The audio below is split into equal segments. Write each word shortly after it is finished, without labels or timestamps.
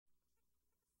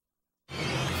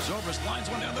Zobrist lines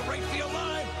one down the right field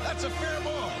line. That's a fair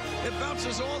ball. It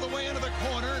bounces all the way into the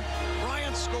corner.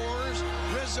 Bryant scores.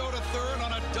 Rizzo to third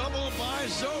on a double by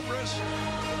Zobrist.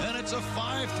 And it's a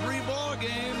 5-3 ball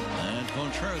game. And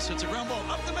Contreras hits a ground ball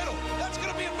up the middle. That's going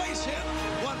to be a base hit.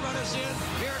 One run is in.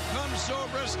 Here comes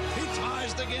Zobrist. He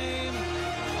ties the game.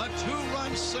 A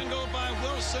two-run single by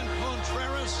Wilson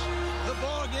Contreras. The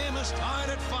ball game is tied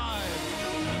at 5.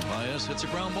 And Baez hits a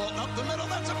ground ball up the middle.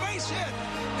 That's a base hit.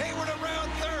 Hayward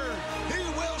around third. He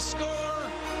will score.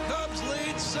 Cubs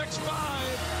lead 6-5.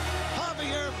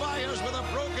 Javier Baez with a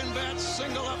broken bat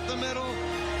single up the middle.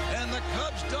 And the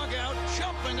Cubs dugout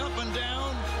jumping up and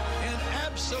down in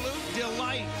absolute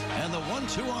delight. And the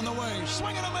 1-2 on the way.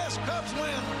 Swing and a miss. Cubs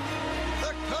win.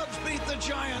 The Cubs beat the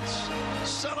Giants.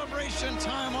 Celebration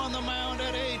time on the mound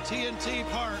at AT&T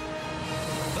Park.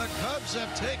 The Cubs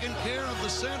have taken care of the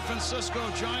San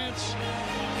Francisco Giants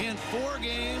in 4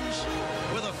 games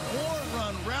with a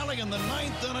 4-run rally in the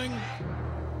 9th inning.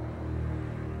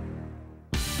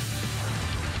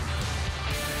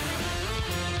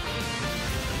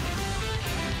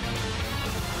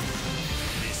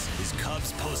 This is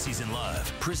Cubs Postseason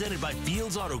Live, presented by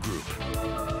Fields Auto Group.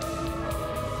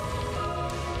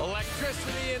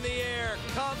 Electricity in the air.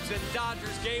 Cubs and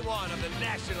Dodgers game 1 of the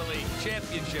National League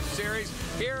Championship Series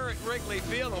here at Wrigley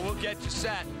Field, and we'll get you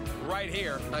set right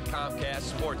here on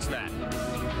Comcast Sportsnet.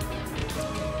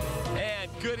 And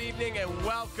good evening and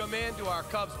welcome into our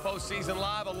Cubs Postseason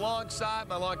Live alongside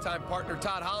my longtime partner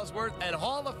Todd Hollingsworth and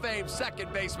Hall of Fame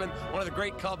second baseman, one of the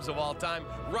great Cubs of all time,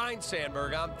 Ryne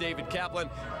Sandberg. I'm David Kaplan.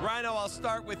 Rhino, I'll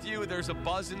start with you. There's a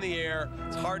buzz in the air.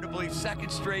 It's hard to believe, second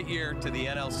straight year to the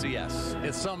NLCS.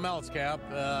 It's something else, Cap.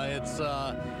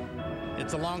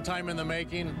 It's a long time in the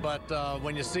making, but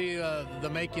when you see the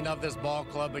making of this ball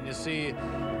club and you see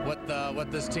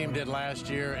what this team did last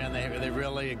year, and they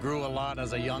really grew a lot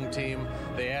as a young team.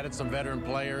 They added some veteran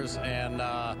players, and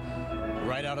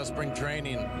right out of spring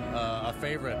training, a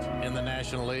favorite in the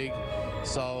National League.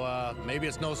 So maybe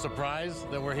it's no surprise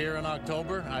that we're here in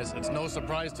October. It's no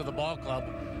surprise to the ball club.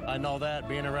 I know that,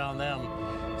 being around them.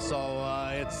 So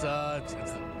it's a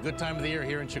good time of the year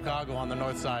here in Chicago on the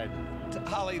north side.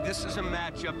 Holly, this is a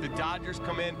matchup. The Dodgers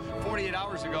come in 48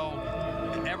 hours ago.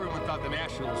 Everyone thought the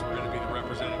Nationals were going to be the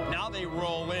representative. Now they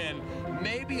roll in,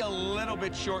 maybe a little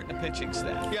bit short in the pitching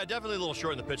staff. Yeah, definitely a little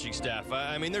short in the pitching staff.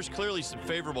 I mean, there's clearly some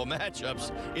favorable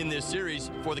matchups in this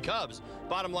series for the Cubs.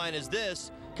 Bottom line is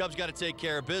this: Cubs got to take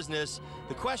care of business.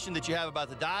 The question that you have about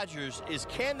the Dodgers is,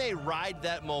 can they ride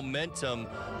that momentum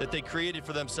that they created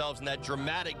for themselves in that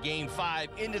dramatic Game 5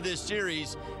 into this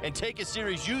series and take a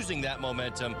series using that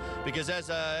momentum? Because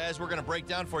as we're going to break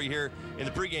down for you here in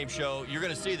the pregame show, you're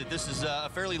going to see that this is a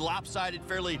fairly lopsided,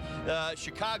 fairly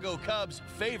Chicago Cubs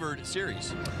favored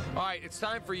series. All right, it's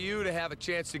time for you to have a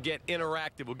chance to get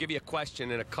interactive. We'll give you a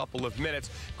question in a couple of minutes.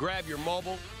 Grab your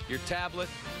mobile, your tablet,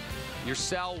 your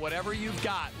cell, whatever you've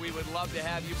got. We would love to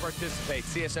have you participate.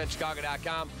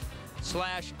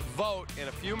 CSNChicago.com/vote. In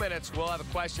a few minutes, we'll have a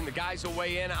question. The guys will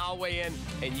weigh in, I'll weigh in,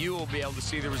 and you will be able to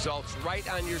see the results right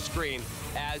on your screen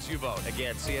as you vote.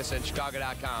 Again,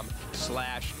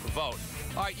 CSNChicago.com/vote.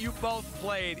 All right, you both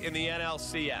played in the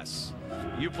NLCS.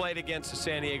 You played against the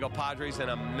San Diego Padres in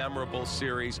a memorable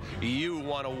series. You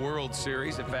won a World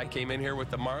Series. In fact, came in here with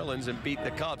the Marlins and beat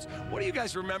the Cubs. What do you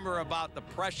guys remember about the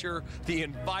pressure, the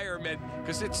environment?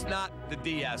 Because it's not the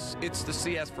DS, it's the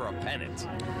CS for a pennant.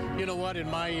 You know what,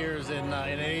 in my years in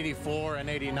 84 and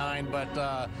 89,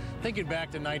 but thinking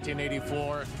back to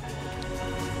 1984,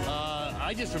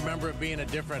 I just remember it being a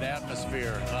different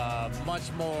atmosphere,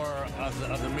 much more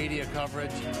of the media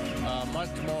coverage, much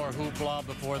more hoopla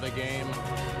before the game,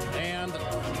 and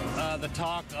the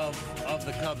talk of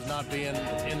the Cubs not being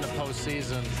in the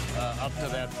postseason up to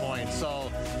that point.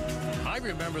 So I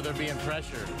remember there being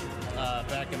pressure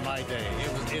back in my day.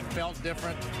 It felt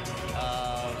different,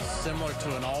 similar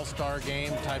to an all-star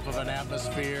game type of an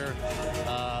atmosphere.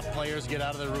 Players get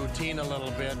out of the routine a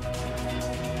little bit.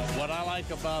 What I like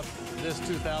about this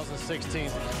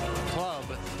 2016 club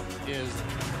is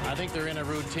I think they're in a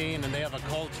routine and they have a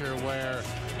culture where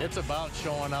it's about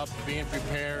showing up, being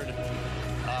prepared,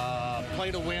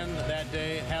 play to win that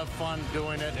day, have fun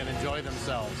doing it, and enjoy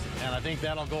themselves. And I think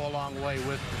that'll go a long way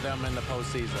with them in the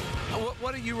postseason.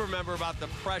 What do you remember about the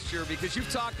pressure? Because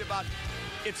you've talked about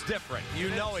it's different. You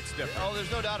know it's different. Oh,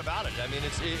 there's no doubt about it. I mean,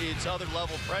 it's other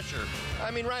level pressure.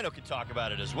 I mean, Rhino could talk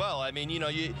about it as well. I mean, you know,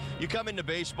 you come into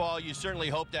baseball, you certainly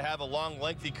hope to have a long,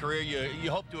 lengthy career.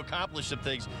 You hope to accomplish some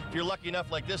things. If you're lucky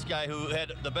enough, like this guy who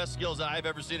had the best skills that I've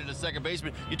ever seen at a second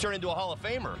baseman, you turn into a Hall of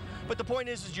Famer. But the point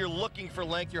is you're looking for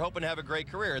length. You're hoping to have a great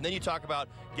career. And then you talk about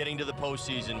getting to the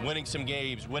postseason, winning some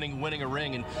games, winning a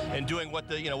ring, and doing what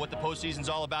the postseason's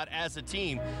all about as a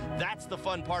team. That's the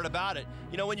fun part about it.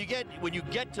 You know, when you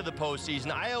get to the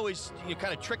postseason, I always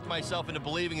kind of tricked myself into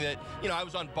believing that I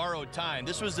was on borrowed time.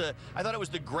 I thought it was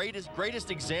the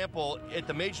greatest example at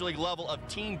the major league level of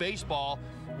team baseball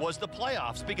was the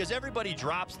playoffs, because everybody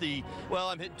drops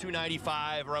I'm hitting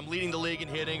 295 or I'm leading the league in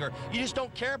hitting, or you just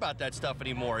don't care about that stuff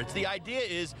anymore. It's the idea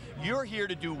is you're here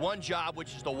to do one job,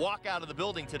 which is to walk out of the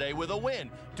building today with a win.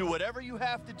 Do whatever you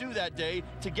have to do that day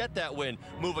to get that win.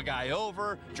 Move a guy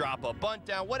over, drop a bunt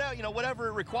down, whatever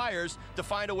it requires to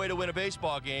find a way to win a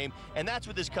baseball game. And that's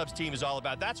what this Cubs team is all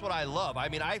about. That's what I love. I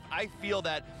mean, I feel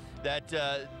that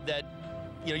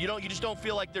you just don't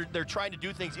feel like they're trying to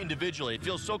do things individually. It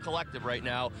feels so collective right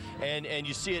now, and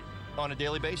you see it on a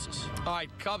daily basis. All right,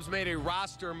 Cubs made a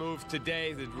roster move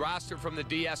today. The roster from the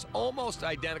DS almost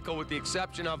identical with the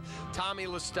exception of Tommy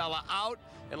La Stella out,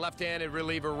 and left-handed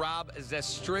reliever Rob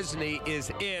Zastryzny is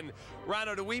in.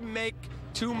 Rhino, do we make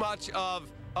too much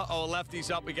of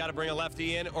lefty's up, we got to bring a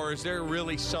lefty in, or is there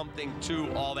really something to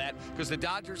all that? Because the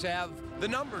Dodgers have the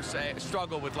numbers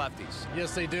struggle with lefties.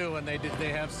 Yes, they do, and they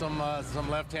have some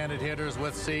left-handed hitters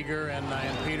with Seager and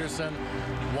Peterson.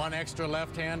 One extra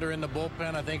left-hander in the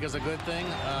bullpen, I think, is a good thing.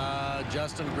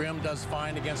 Justin Grimm does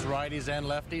fine against righties and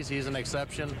lefties. He's an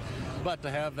exception. But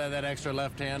to have that extra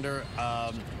left-hander,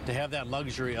 to have that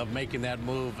luxury of making that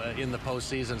move in the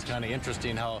postseason is kind of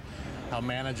interesting how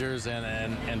managers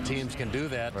and teams can do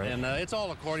that. Right. And it's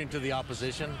all according to the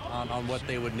opposition on what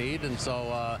they would need. And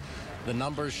so the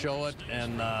numbers show it,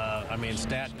 and I mean,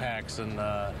 stat packs and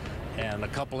a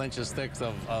couple inches thick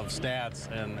of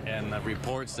stats and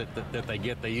reports that they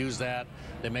get. They use that,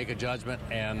 they make a judgment,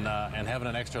 and having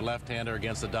an extra left-hander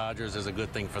against the Dodgers is a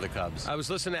good thing for the Cubs. I was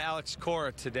listening to Alex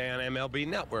Cora today on MLB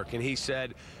Network, and he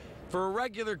said, for a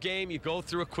regular game, you go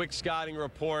through a quick scouting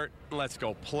report, and let's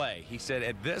go play. He said,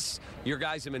 at this, your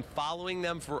guys have been following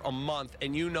them for a month,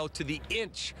 and you know to the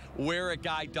inch where a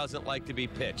guy doesn't like to be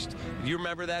pitched. Do you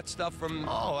remember that stuff from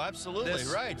absolutely,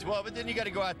 this? Right. Well, but then you got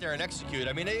to go out there and execute.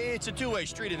 I mean, it's a two-way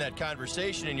street in that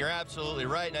conversation, and you're absolutely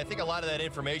right. And I think a lot of that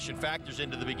information factors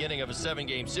into the beginning of a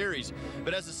 7-game series.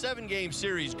 But as the 7-game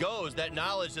series goes, that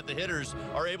knowledge that the hitters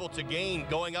are able to gain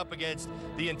going up against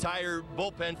the entire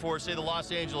bullpen for, say, the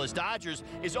Los Angeles Dodgers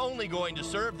is only going to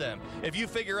serve them. If you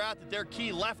figure out that their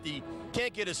key lefty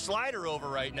can't get his slider over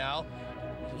right now,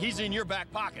 he's in your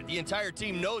back pocket. The entire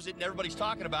team knows it, and everybody's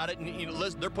talking about it,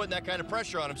 and they're putting that kind of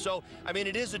pressure on him. So, I mean,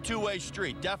 it is a two-way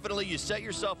street. Definitely, you set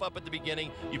yourself up at the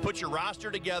beginning. You put your roster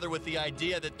together with the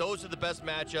idea that those are the best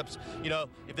matchups. You know,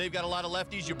 if they've got a lot of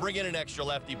lefties, you bring in an extra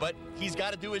lefty, but he's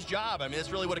got to do his job. I mean,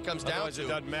 that's really what it comes down to. It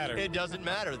doesn't matter. It doesn't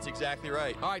matter. That's exactly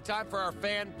right. All right, time for our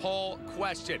fan poll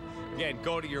question. Again,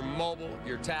 go to your mobile,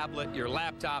 your tablet, your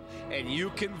laptop, and you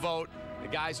can vote. The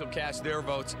guys will cast their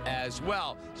votes as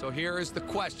well. So here is the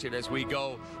question as we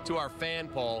go to our fan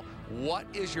poll. What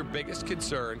is your biggest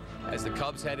concern as the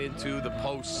Cubs head into the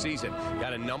postseason?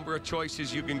 Got a number of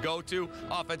choices you can go to.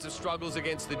 Offensive struggles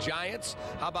against the Giants.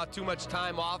 How about too much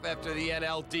time off after the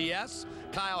NLCS?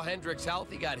 Kyle Hendricks'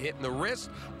 health, he got hit in the wrist.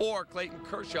 Or Clayton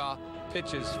Kershaw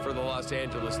pitches for the Los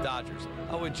Angeles Dodgers.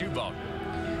 How would you vote?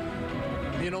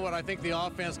 You know what? I think the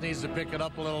offense needs to pick it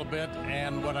up a little bit,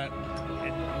 and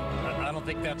I don't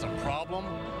think that's a problem.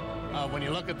 When you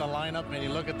look at the lineup and you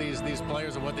look at these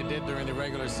players and what they did during the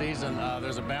regular season,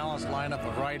 there's a balanced lineup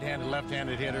of right-handed,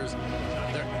 left-handed hitters.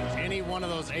 Any one of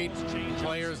those 8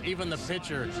 players, even the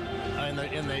pitcher in the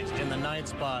 9th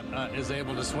spot, is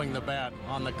able to swing the bat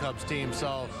on the Cubs team.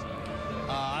 So.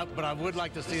 But I would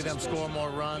like to see them score more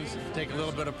runs, take a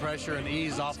little bit of pressure and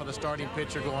ease off of the starting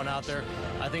pitcher going out there.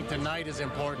 I think tonight is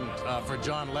important for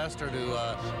John Lester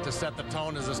to set the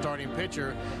tone as a starting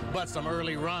pitcher, but some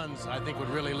early runs I think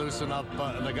would really loosen up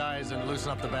the guys and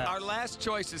loosen up the bat. Our last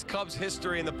choice is Cubs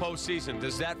history in the postseason.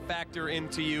 Does that factor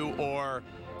into you, or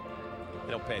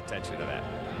they don't pay attention to that?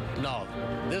 No,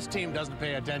 this team doesn't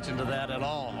pay attention to that at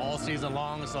all season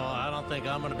long, so I don't think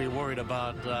I'm going to be worried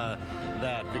about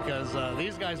that, because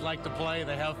these guys like to play,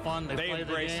 they have fun, they play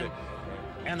the game,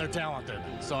 and they're talented.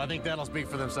 So I think that'll speak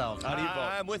for themselves. How do you vote?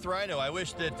 I'm with Rhino. I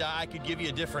wish that I could give you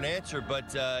a different answer, but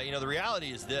the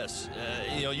reality is this.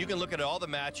 You can look at all the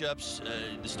matchups,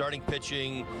 the starting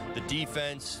pitching, the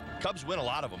defense. Cubs win a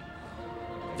lot of them.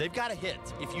 they've got to hit.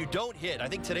 If you don't hit, I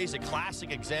think today's a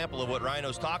classic example of what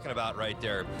Rhino's talking about right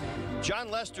there.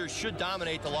 John Lester should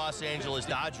dominate the Los Angeles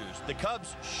Dodgers. The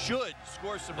Cubs should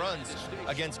score some runs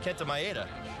against Kenta Maeda.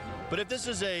 But if this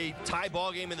is a tie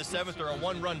ball game in the 7th or a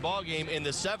one-run ball game in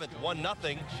the 7th,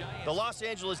 1-0, the Los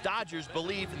Angeles Dodgers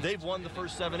believe they've won the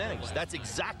first 7 innings. That's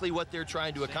exactly what they're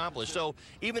trying to accomplish. So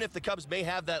even if the Cubs may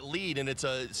have that lead and it's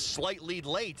a slight lead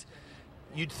late,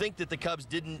 you'd think that the Cubs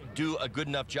didn't do a good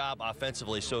enough job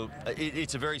offensively. So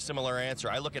it's a very similar answer.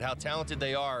 I look at how talented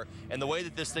they are and the way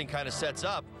that this thing kind of sets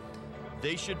up,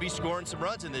 they should be scoring some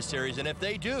runs in this series. And if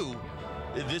they do,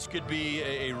 this could be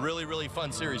a really, really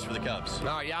fun series for the Cubs. All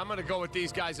right, yeah, I'm going to go with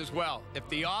these guys as well. If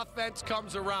the offense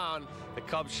comes around, the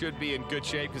Cubs should be in good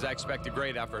shape because I expect a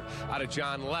great effort out of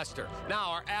John Lester.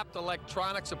 Now, our Apt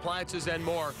Electronics, Appliances, and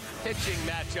More pitching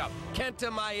matchup. Kenta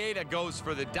Maeda goes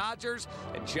for the Dodgers,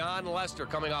 and John Lester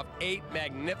coming off 8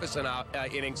 magnificent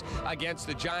innings against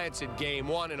the Giants in Game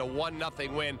 1 in a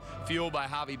 1-0 win, fueled by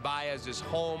Javi Baez's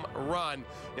home run.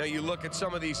 You know, you look at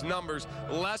some of these numbers.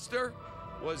 Lester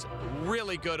was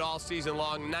really good all season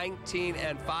long,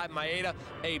 19-5. Maeda,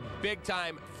 a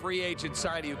big-time free agent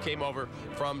signee who came over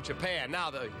from Japan.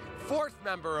 Now, the 4th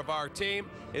member of our team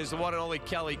is the one and only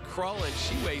Kelly Krull, and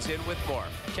she weighs in with more.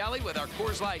 Kelly with our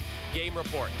Coors Light Game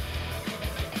Report.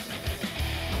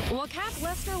 Well, Cap,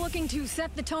 Lester looking to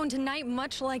set the tone tonight,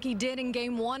 much like he did in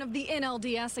Game 1 of the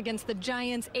NLDS against the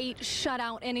Giants. 8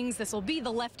 shutout innings. This will be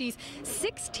the lefty's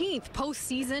 16th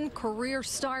postseason career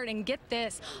start. And get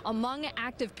this, among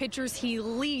active pitchers, he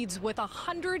leads with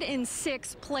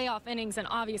 106 playoff innings. And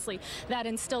obviously, that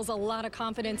instills a lot of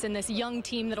confidence in this young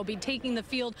team that'll be taking the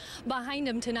field behind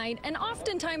him tonight. And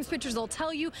oftentimes, pitchers will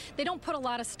tell you they don't put a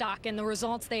lot of stock in the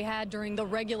results they had during the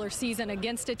regular season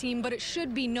against a team. But it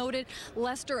should be noted,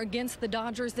 Lester against the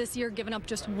Dodgers this year, giving up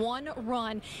just 1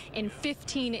 run in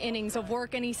 15 innings of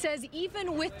work. And he says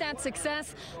even with that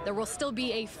success, there will still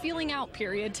be a feeling out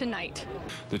period tonight.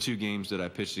 The 2 games that I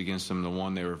pitched against them, the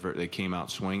one they came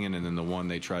out swinging, and then the one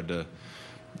they tried to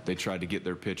get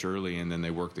their pitch early, and then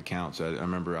they worked the counts. I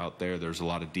remember out there's a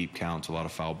lot of deep counts, a lot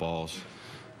of foul balls.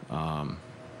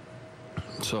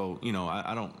 So, you know,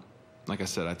 I don't, like I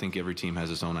said, I think every team has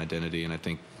its own identity, and I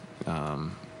think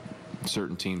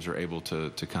certain teams are able to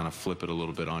kind of flip it a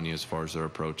little bit on you as far as their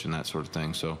approach and that sort of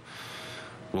thing. So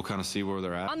we'll kind of see where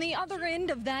they're at. On the other end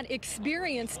of that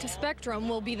experienced spectrum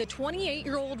will be the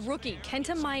 28-year-old rookie,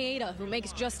 Kenta Maeda, who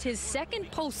makes just his 2nd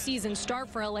postseason start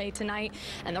for LA tonight.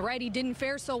 And the righty didn't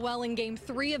fare so well in Game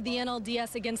 3 of the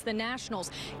NLDS against the Nationals,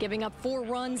 giving up 4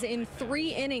 runs in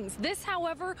 3 innings. This,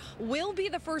 however, will be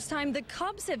the first time the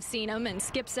Cubs have seen him, and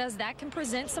Skip says that can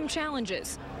present some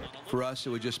challenges. For us, it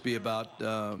would just be about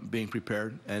being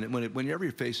prepared. And whenever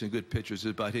you're facing good pitchers,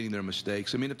 it's about hitting their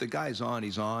mistakes. I mean, if the guy's on,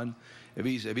 he's on. If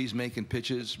he's making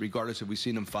pitches, regardless if we've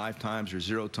seen him 5 times or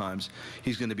 0 times,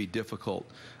 he's going to be difficult.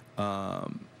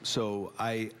 So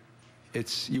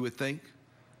you would think,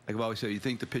 like I've always said, you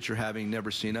think the pitcher, having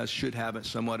never seen us, should have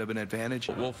somewhat of an advantage.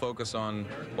 We'll focus on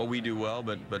what we do well,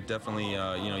 but definitely, you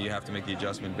know, you have to make the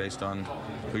adjustment based on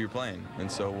who you're playing.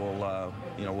 And so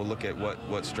we'll look at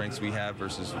what strengths we have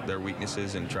versus their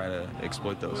weaknesses and try to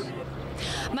exploit those.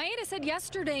 Maeda said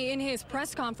yesterday in his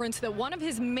press conference that one of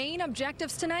his main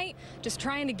objectives tonight, just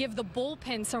trying to give the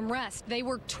bullpen some rest. They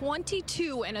worked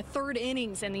 22 1/3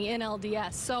 innings in the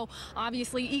NLDS. So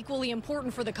obviously equally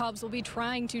important for the Cubs will be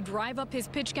trying to drive up his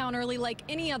pitch count early like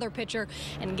any other pitcher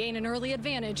and gain an early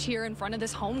advantage here in front of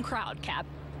this home crowd, Cap.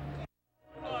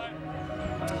 All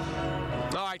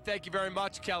right, thank you very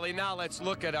much, Kelly. Now let's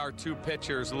look at our 2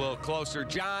 pitchers a little closer.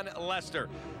 John Lester.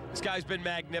 This guy's been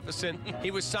magnificent.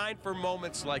 He was signed for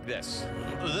moments like this.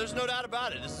 There's no doubt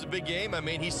about it. This is a big game. I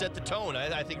mean, he set the tone.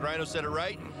 I think Rhino said it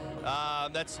right.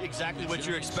 That's exactly what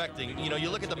you're expecting. You know, you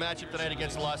look at the matchup tonight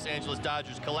against the Los Angeles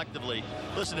Dodgers collectively.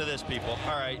 Listen to this, people.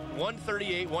 All right,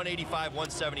 138, 185,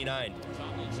 179.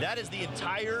 That is the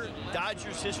entire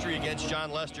Dodgers history against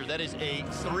John Lester. That is a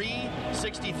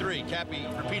 363. Cappy,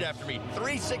 repeat after me.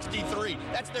 363.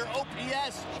 That's their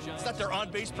OPS. It's not their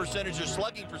on-base percentage or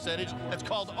slugging percentage. That's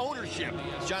called ownership.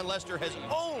 John Lester has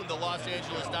owned the Los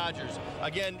Angeles Dodgers.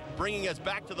 Again, bringing us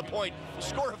back to the point.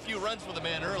 Score a few runs for the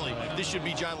man early. This should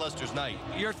be John Lester's night.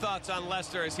 Your thoughts on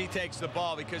Lester as he takes the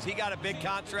ball, because he got a big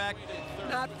contract,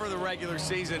 not for the regular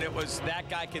season. It was that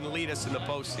guy can lead us in the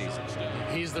postseason.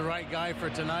 He's the right guy for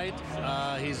tonight.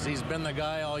 He's been the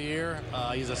guy all year.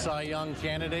 He's a Cy Young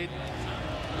candidate,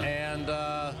 and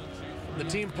the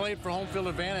team played for home field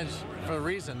advantage for a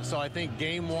reason. So I think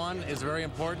Game 1 is very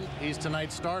important. He's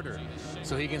tonight's starter,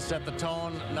 so he can set the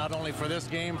tone not only for this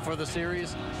game, for the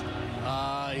series.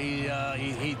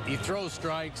 He throws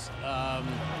strikes.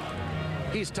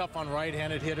 He's tough on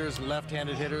right-handed hitters,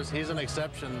 left-handed hitters. He's an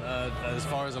exception as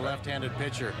far as a left-handed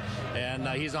pitcher, and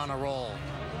he's on a roll.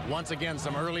 Once again,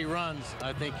 some early runs,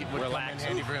 I think it would come in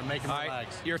handy for him, make him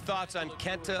relax. Your thoughts on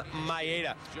Kenta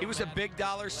Maeda? He was a big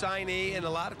dollar signee, and a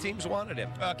lot of teams wanted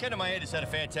him. Kenta Maeda's had a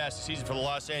fantastic season for the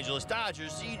Los Angeles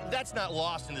Dodgers. That's not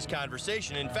lost in this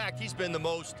conversation. In fact, he's been the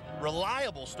most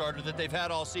reliable starter that they've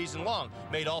had all season long.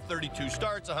 Made all 32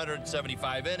 starts,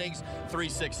 175 innings,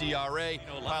 3.6 ERA,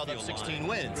 piled up 16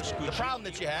 wins. The problem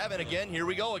that you have, and again, here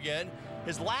we go again,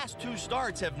 his last 2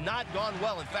 starts have not gone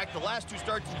well. In fact, the last 2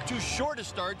 starts, the 2 shortest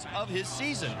starts of his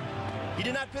season. He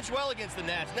did not pitch well against the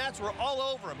Nats. Nats were all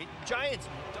over him. Giants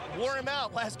wore him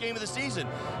out last game of the season.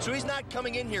 So he's not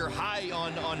coming in here high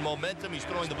on momentum. He's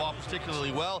throwing the ball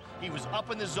particularly well. He was up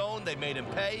in the zone. They made him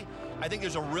pay. I think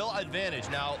there's a real advantage.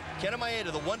 Now, Kenta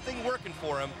Maeda, the one thing working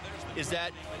for him is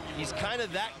that he's kind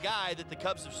of that guy that the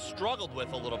Cubs have struggled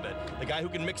with a little bit. The guy who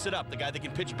can mix it up, the guy that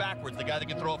can pitch backwards, the guy that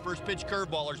can throw a first pitch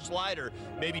curveball or slider,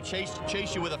 maybe chase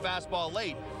you with a fastball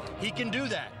late. He can do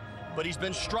that, but he's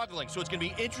been struggling. So it's going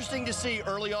to be interesting to see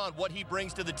early on what he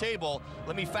brings to the table.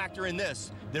 Let me factor in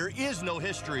this. There is no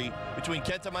history between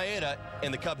Kenta Maeda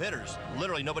and the Cub hitters.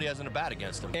 Literally, nobody has a bat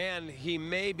against him. And he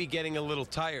may be getting a little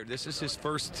tired. This is his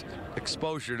first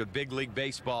exposure to big league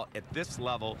baseball at this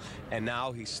level, and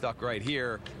now he's stuck right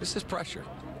here. This is pressure.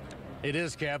 It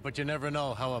is, Cap, but you never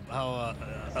know how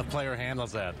a player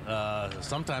handles that.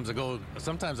 Sometimes a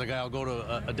guy will go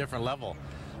to a different level,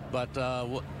 but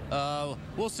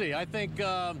we'll see. I think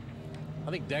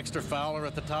Dexter Fowler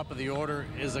at the top of the order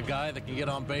is a guy that can get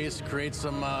on base, create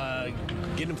some,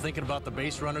 get him thinking about the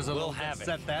base runners a little bit,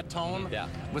 set that tone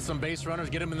with some base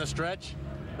runners, get him in the stretch.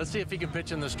 Let's see if he can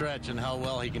pitch in the stretch and how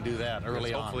well he can do that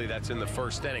early on. Hopefully that's in the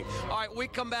first inning. All right, we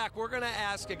come back. We're going to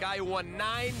ask a guy who won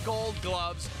 9 Gold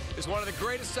Gloves, is one of the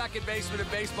greatest second basemen in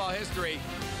baseball history,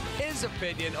 his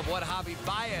opinion of what Javi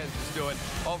Baez is doing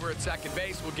over at second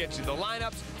base. We'll get you the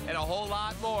lineups and a whole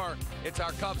lot more. It's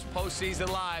our Cubs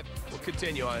Postseason Live. We'll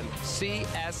continue on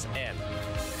CSN.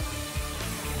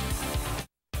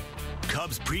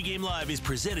 Cubs Pregame Live is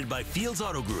presented by Fields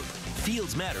Auto Group.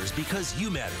 Fields matters because you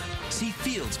matter. See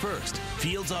Fields first.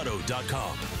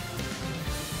 FieldsAuto.com.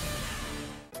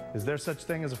 Is there such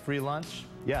thing as a free lunch?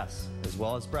 Yes, as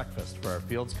well as breakfast for our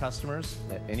Fields customers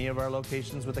at any of our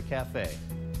locations with a cafe.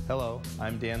 Hello,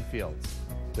 I'm Dan Fields.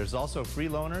 There's also free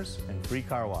loaners and free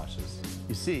car washes.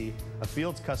 You see, a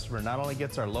Fields customer not only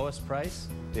gets our lowest price,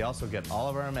 they also get all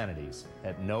of our amenities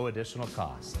at no additional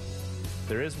cost.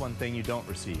 There is one thing you don't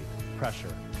receive: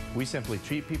 pressure. We simply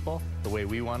treat people the way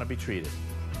we want to be treated.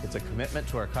 It's a commitment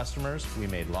to our customers we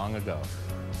made long ago.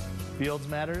 Fields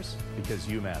matters because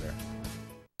you matter.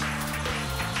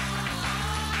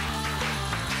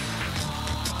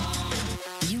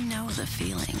 You know the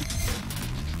feeling.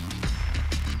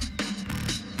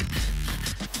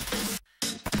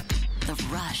 The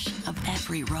rush of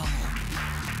every roll,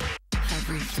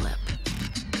 every flip,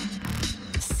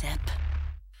 sip,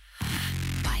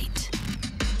 bite,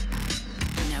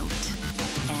 note,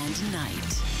 and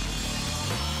night.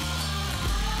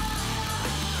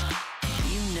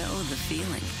 You know the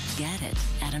feeling. Get it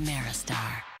at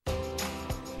Ameristar.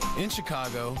 In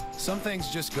Chicago, some things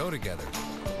just go together,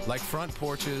 like front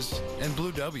porches and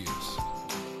blue W's,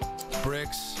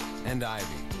 bricks and ivy,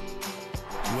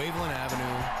 Waveland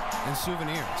Avenue and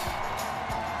souvenirs,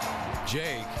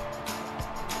 Jake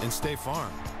and State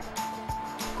Farm.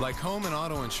 Like home and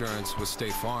auto insurance with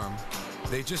State Farm,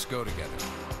 they just go together,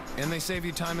 and they save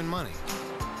you time and money.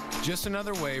 Just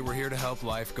another way we're here to help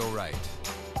life go right.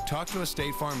 Talk to a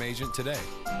State Farm agent today.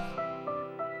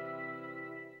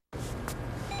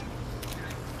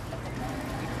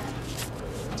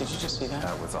 Did you just see that?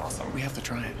 That was awesome. We have to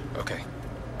try it. Okay.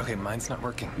 Okay, mine's not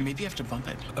working. Maybe you have to bump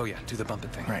it. Oh, yeah, do the bump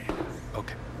it thing. Right.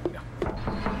 Okay.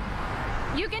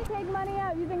 Yeah. You can take money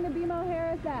out using the BMO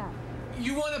Harris app.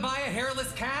 You want to buy a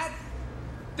hairless cat?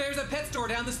 There's a pet store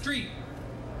down the street.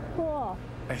 Cool.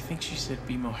 I think she said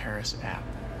BMO Harris app.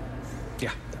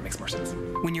 Yeah, that makes more sense.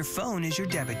 When your phone is your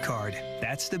debit card,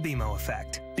 that's the BMO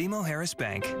effect. BMO Harris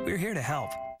Bank. We're here to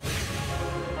help.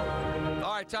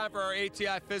 All right, time for our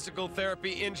ATI physical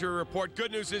therapy injury report.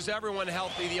 Good news is everyone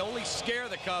healthy. The only scare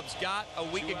the Cubs got a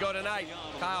week ago tonight,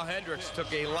 Kyle Hendricks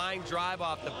took a line drive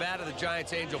off the bat of the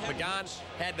Giants' Angel Pagan,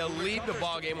 had to leave the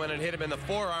ballgame when it hit him in the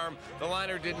forearm. The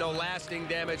liner did no lasting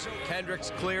damage.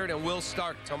 Hendricks cleared and will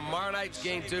start tomorrow night's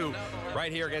game 2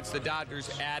 right here against the Dodgers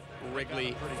at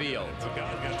Wrigley Field.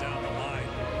 Pagan got down the line.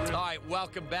 All right,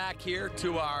 welcome back here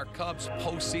to our Cubs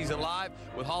postseason live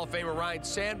with Hall of Famer Ryne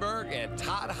Sandberg and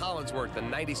Todd Hollandsworth, the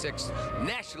 96th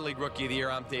National League Rookie of the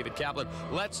Year. I'm David Kaplan.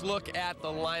 Let's look at the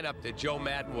lineup that Joe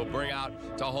Maddon will bring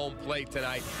out to home plate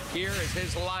tonight. Here is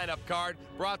his lineup card,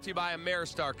 brought to you by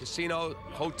Ameristar Casino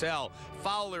Hotel.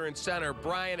 Fowler in center,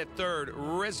 Bryant at third,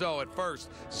 Rizzo at first,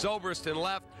 Zobrist in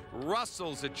left,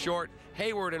 Russell's at short,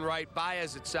 Hayward in right,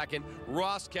 Baez at second,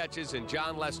 Ross catches, and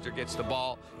John Lester gets the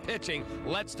ball. Pitching,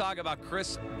 let's talk about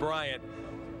Kris Bryant.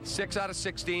 6 out of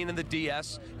 16 in the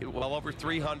DS, well over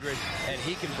 300, and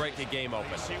he can break a game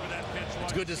open.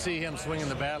 It's good to see him swinging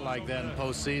the bat like that in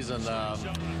postseason,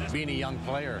 being a young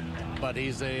player. But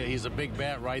he's a big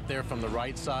bat right there from the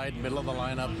right side, middle of the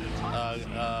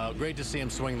lineup. Great to see him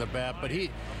swing the bat, but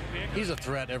he's a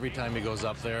threat every time he goes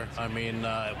up there. I mean,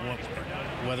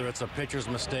 whether it's a pitcher's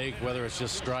mistake, whether it's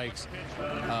just strikes,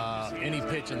 any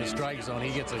pitch in the strike zone,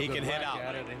 he gets a good whack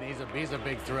at it, and he's a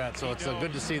big threat. So it's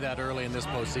good to see that early in this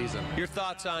postseason. Your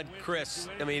thoughts on Kris?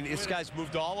 I mean, this guy's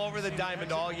moved all over the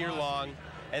diamond all year long,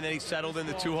 and then he settled in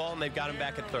the 2-hole, and they've got him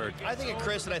back at third. I think of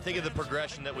Kris, and I think of the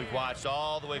progression that we've watched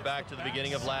all the way back to the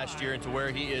beginning of last year and to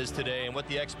where he is today and what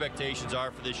the expectations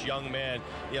are for this young man.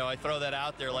 You know, I throw that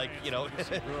out there like, you know,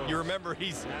 you remember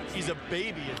he's a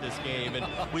baby at this game, and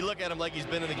we look at him like he's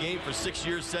been in the game for 6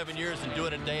 years, 7 years, and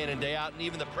doing it day in and day out, and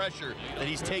even the pressure that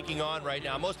he's taking on right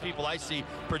now. Most people I see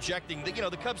projecting, you know,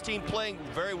 the Cubs team playing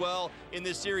very well in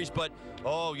this series, but,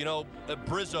 oh, you know,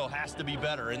 Rizzo has to be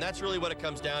better, and that's really what it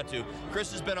comes down to.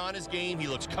 Kris has been on his game. He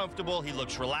looks comfortable. He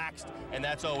looks relaxed, and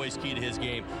that's always key to his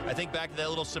game. I think back to that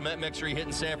little cement mixer he hit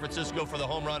in San Francisco for the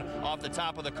home run off the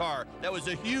top of the car. That was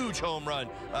a huge home run.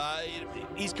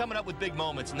 He's coming up with big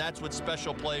moments, and that's what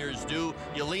special players do.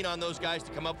 You lean on those guys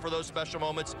to come up for those special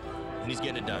moments, and he's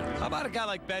getting it done. How about a guy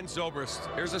like Ben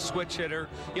Zobrist? Here's a switch hitter.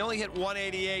 He only hit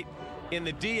 188 in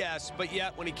the DS, but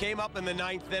yet when he came up in the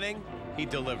 9th inning, he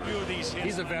delivered.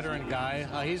 He's a veteran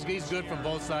guy. He's good from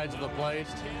both sides of the plate.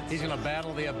 He's going to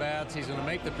battle the at-bats. He's going to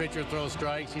make the pitcher throw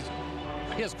strikes. He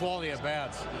has quality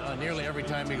at-bats nearly every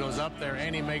time he goes up there,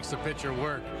 and he makes the pitcher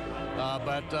work.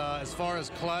 But as far as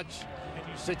clutch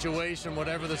situation,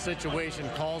 whatever the situation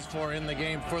calls for in the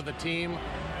game for the team,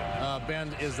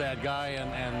 Ben is that guy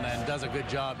and does a good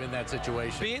job in that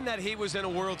situation. Being that he was in a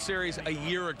World Series a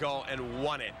year ago and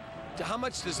won it, how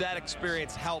much does that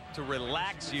experience help to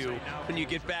relax you when you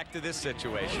get back to this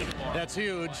situation? That's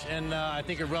huge, and I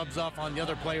think it rubs off on the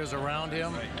other players around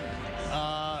him.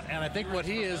 And I think what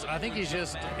he is, I think he's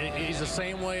the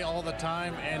same way all the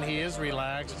time, and he is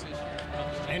relaxed,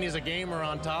 and he's a gamer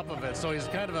on top of it. So he's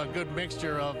kind of a good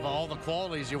mixture of all the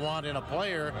qualities you want in a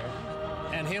player,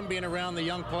 and him being around the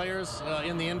young players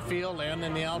in the infield and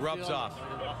in the outfield. Rubs off.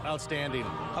 Outstanding.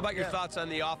 How about your thoughts on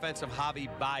the offense of Javi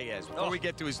Baez? Before we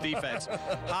get to his defense,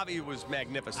 Javi was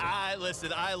magnificent.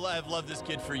 Listen, I've loved this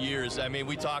kid for years. I mean,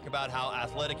 we talk about how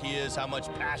athletic he is, how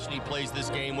much passion he plays this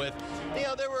game with. You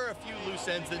know, there were a few loose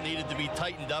ends that needed to be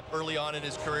tightened up early on in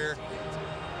his career.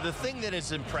 The thing that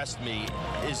has impressed me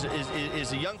is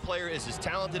a young player is as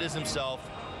talented as himself,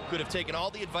 could have taken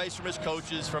all the advice from his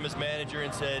coaches, from his manager,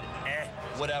 and said,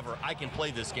 whatever, I can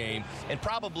play this game, and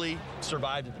probably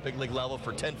survived at the big league level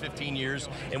for 10, 15 years,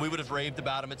 and we would have raved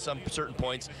about him at some certain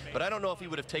points, but I don't know if he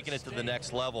would have taken it to the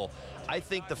next level. I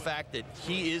think the fact that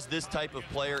he is this type of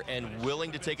player and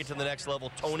willing to take it to the next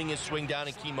level, toning his swing down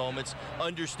in key moments,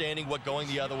 understanding what going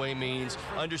the other way means,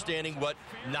 understanding what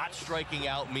not striking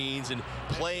out means, and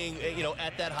playing, you know,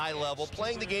 at that high level,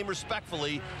 playing the game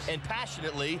respectfully and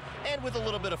passionately, and with a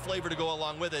little bit of flavor to go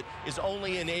along with it, is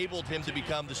only enabled him to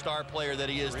become the star player that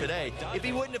he is today. If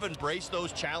he wouldn't have embraced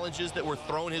those challenges that were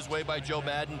thrown his way by Joe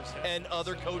Maddon and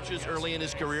other coaches early in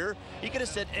his career, he could have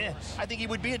said, I think he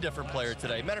would be a different player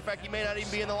today. Matter of fact, he may not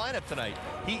even be in the lineup tonight.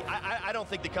 I don't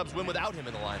think the Cubs win without him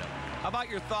in the lineup. How about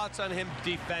your thoughts on him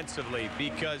defensively?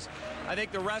 Because I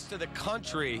think the rest of the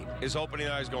country is opening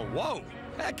their eyes going, whoa,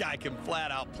 that guy can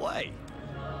flat out play.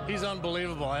 He's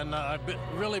unbelievable, and I've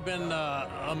really been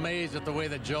amazed at the way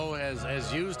that Joe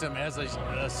has used him as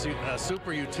a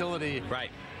super utility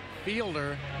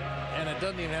fielder, and it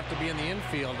doesn't even have to be in the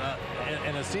infield.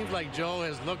 And it seems like Joe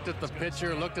has looked at the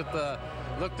pitcher, looked at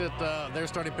their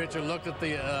starting pitcher, looked at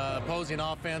the opposing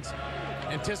offense,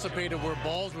 anticipated where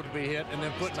balls would be hit, and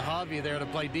then putting Javi there to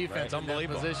play defense in that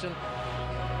position.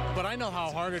 But I know how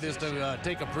hard it is to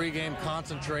take a pregame,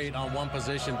 concentrate on one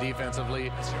position defensively,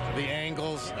 the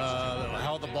angles,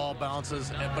 how the ball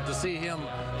bounces, but to see him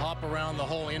hop around the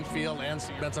whole infield and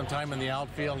spend some time in the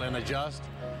outfield and adjust,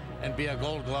 and be a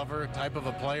Gold Glover type of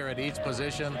a player at each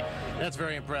position. That's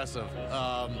very impressive.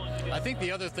 I think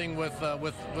the other thing with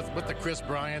the Chris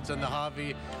Bryants and the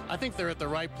Javi, I think they're at the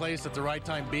right place at the right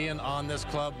time being on this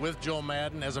club with Joe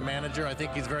Madden as a manager. I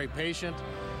think he's very patient.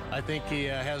 I think he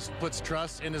puts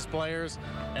trust in his players,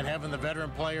 and having the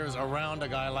veteran players around a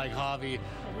guy like Javi,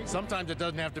 sometimes it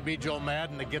doesn't have to be Joe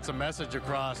Madden that gets a message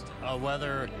across,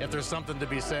 whether if there's something to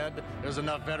be said, there's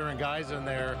enough veteran guys in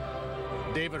there.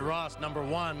 David Ross, number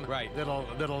one, right? That'll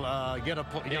get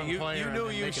a young player. You knew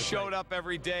you showed up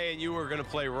every day and you were going to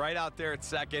play right out there at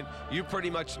second. You pretty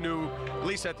much knew, at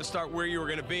least at the start, where you were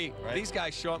going to be. Right. These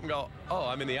guys show up and go, "Oh,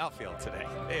 I'm in the outfield today."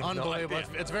 Unbelievable!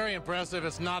 No, it's very impressive.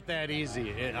 It's not that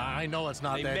easy. I know it's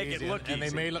not that easy. They make it look easy. And they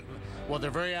may look. Well,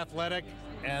 they're very athletic,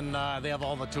 and they have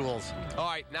all the tools. All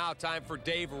right, now time for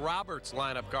Dave Roberts'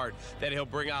 lineup card that he'll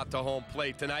bring out to home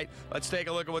plate tonight. Let's take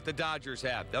a look at what the Dodgers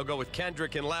have. They'll go with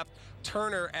Kendrick in left,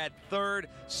 Turner at third,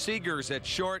 Seegers at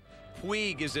short,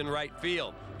 Puig is in right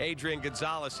field, Adrian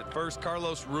Gonzalez at first,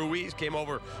 Carlos Ruiz came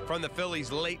over from the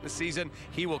Phillies late in the season.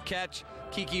 He will catch.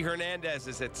 Kiki Hernandez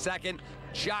is at second,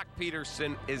 Jock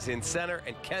Peterson is in center,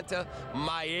 and Kenta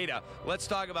Maeda. Let's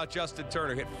talk about Justin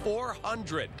Turner. Hit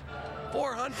 400.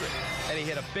 And he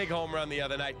hit a big home run the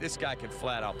other night. This guy can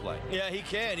flat out play. Yeah, he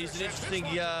can. He's an interesting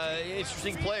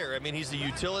player. I mean, he's a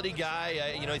utility guy.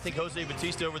 I think Jose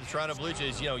Bautista over the Toronto Blue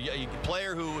Jays, a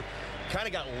player who kind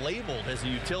of got labeled as a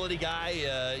utility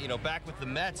guy, back with the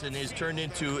Mets, and has turned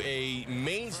into a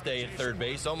mainstay at third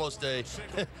base, almost a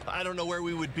I don't know where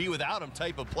we would be without him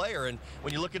type of player. And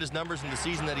when you look at his numbers in the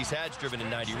season that he's had, he's driven in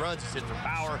 90 runs, he's hit for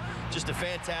power, just a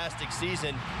fantastic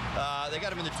season. They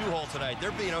got him in the two-hole tonight.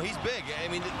 He's big. I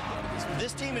mean,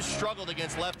 this team has struggled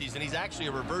against lefties, and he's actually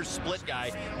a reverse split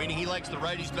guy, meaning he likes the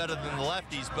righties better than the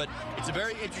lefties. But it's a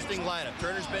very interesting lineup.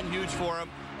 Turner's been huge for him.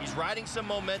 He's riding some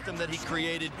momentum that he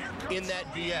created in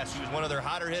that DS. He was one of their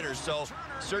hotter hitters, so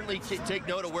certainly take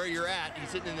note of where you're at. He's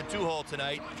sitting in the two-hole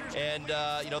tonight, and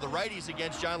the righties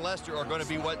against John Lester are going to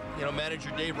be what manager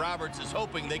Dave Roberts is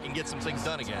hoping they can get some things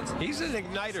done against. He's an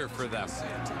igniter for them.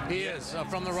 He is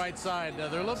from the right side. They're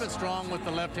a little bit strong with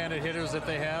the left-handed hitters that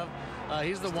they have.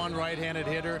 He's the one right-handed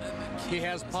hitter. He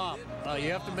has pop.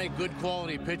 You have to make good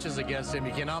quality pitches against him.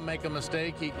 You cannot make a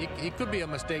mistake. He could be a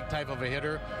mistake type of a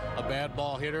hitter, a bad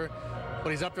ball hitter, but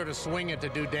he's up there to swing it to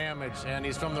do damage, and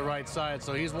he's from the right side.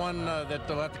 So he's one that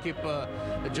they'll have to keep.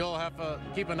 Joe will have to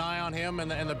keep an eye on him,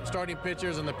 and the starting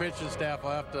pitchers and the pitching staff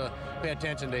will have to pay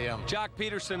attention to him. Jock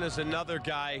Peterson is another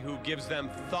guy who gives them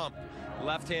thump.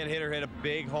 Left-hand hitter hit a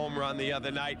big home run the other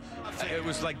night. It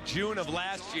was like June of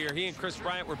last year. He and Chris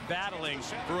Bryant were battling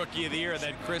for Rookie of the Year.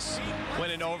 Then Chris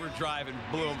went in overdrive and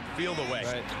blew him field away.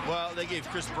 Right. Well, they gave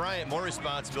Chris Bryant more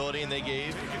responsibility, and they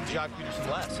gave Jock Peterson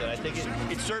less. And I think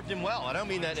it served him well. I don't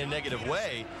mean that in a negative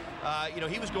way.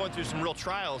 He was going through some real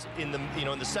trials in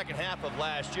the second half of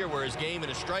last year, where his game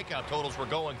and his strikeout totals were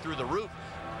going through the roof.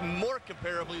 More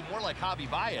comparably, more like Javi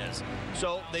Baez.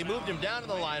 So they moved him down to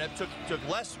the lineup, took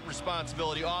less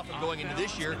responsibility off him going into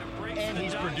this year, and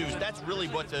he's produced. That's really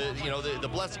what the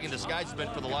blessing in disguise has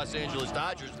been for the Los Angeles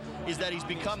Dodgers, is that he's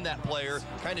become that player,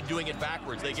 kind of doing it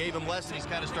backwards. They gave him less, and he's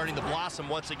kind of starting to blossom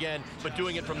once again, but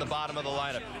doing it from the bottom of the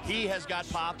lineup. He has got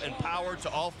pop and power to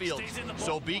all fields,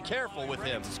 so be careful with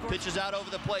him. Pitches out over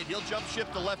the plate. He'll jump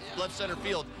ship to left center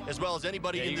field as well as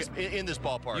anybody in this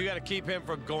ballpark. You got to keep him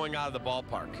from going out of the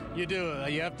ballpark. You do.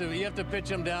 You have to pitch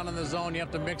him down in the zone. You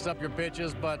have to mix up your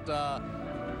pitches, but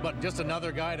just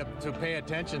another guy to pay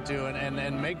attention to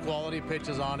and make quality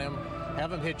pitches on him.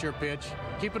 Have him hit your pitch.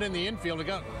 Keep it in the infield. We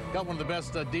got one of the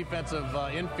best defensive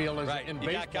infielders in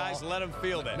baseball. You got guys, let him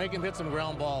field it. Make him hit some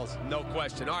ground balls. No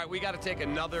question. All right, we got to take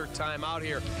another time out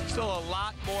here. Still a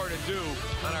lot more to do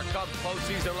on our Cubs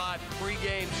Postseason Live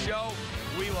pregame show.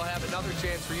 We will have another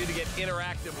chance for you to get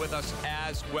interactive with us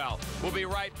as well. We'll be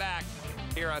right back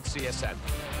here on CSN.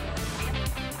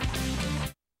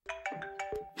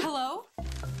 Hello?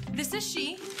 This is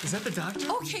she. Is that the doctor?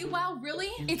 Okay, wow, really?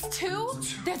 It's two?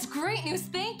 That's great news,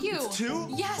 thank you. It's two?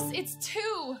 Yes, it's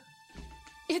two.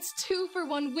 It's 2 for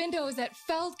 1 windows at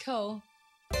Feldco.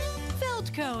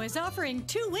 Feldco is offering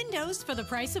 2 windows for the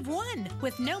price of 1,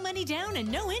 with no money down and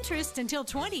no interest until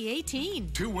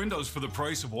 2018. 2 windows for the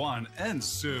price of 1, and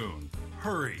soon.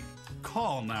 Hurry.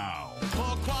 Call now.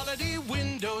 For quality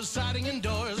windows, siding, and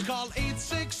doors, call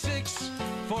 866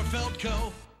 for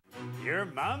Feldco. Your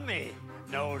mommy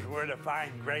knows where to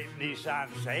find great Nissan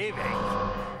savings.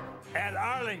 At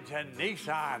Arlington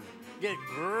Nissan, get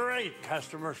great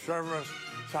customer service,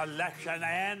 selection,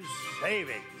 and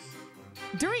savings.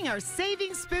 during our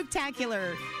Savings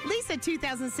Spooktacular. Lease a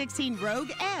 2016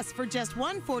 Rogue S for just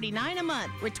 $149 a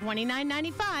month with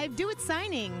 $29.95 due at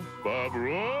signing. Bob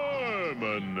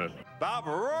Rohrman. Bob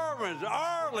Rohrman's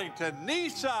Arlington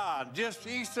Nissan, just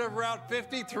east of Route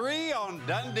 53 on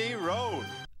Dundee Road.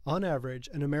 On average,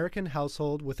 an American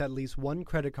household with at least one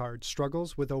credit card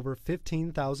struggles with over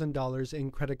 $15,000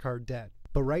 in credit card debt.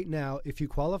 But right now, if you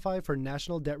qualify for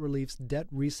National Debt Relief's Debt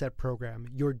Reset program,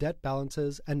 your debt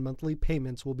balances and monthly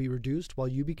payments will be reduced while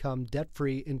you become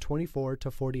debt-free in 24 to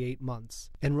 48 months.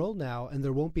 Enroll now and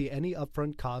there won't be any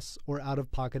upfront costs or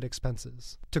out-of-pocket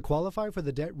expenses. To qualify for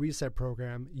the Debt Reset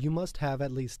program, you must have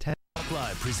at least 10...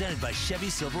 Live presented by Chevy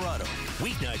Silverado.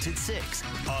 Weeknights at 6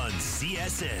 on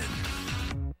CSN.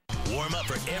 Warm up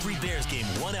for every Bears game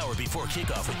 1 hour before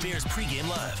kickoff with Bears Pregame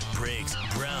Live. Briggs,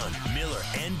 Brown, Miller,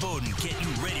 and Bowden get you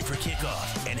ready for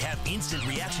kickoff. And have instant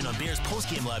reaction on Bears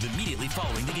Postgame Live immediately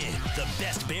following the game. The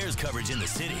best Bears coverage in the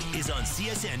city is on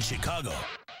CSN Chicago.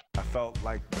 I felt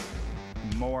like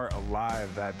more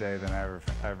alive that day than I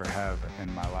ever have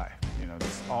in my life. You know,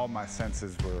 just all my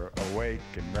senses were awake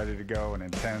and ready to go and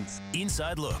intense.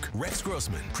 Inside Look, Rex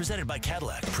Grossman, presented by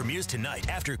Cadillac, premieres tonight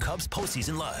after Cubs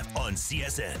Postseason Live on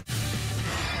CSN.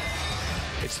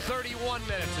 It's 31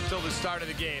 minutes until the start of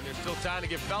the game. There's still time to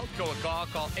give Feldco a call.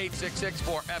 Call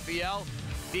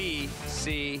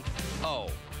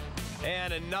 866-4FEL-DCO.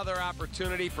 And another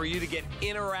opportunity for you to get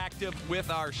interactive with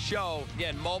our show.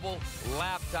 Again, mobile,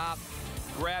 laptop,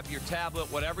 grab your tablet,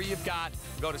 whatever you've got,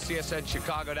 go to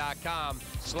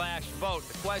csnchicago.com/vote.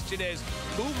 The question is,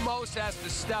 who most has to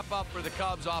step up for the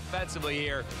Cubs offensively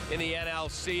here in the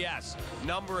NLCS?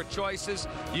 Number of choices.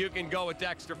 You can go with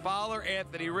Dexter Fowler,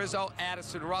 Anthony Rizzo,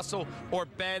 Addison Russell, or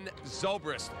Ben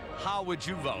Zobrist. How would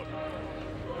you vote?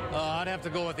 I'd have to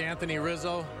go with Anthony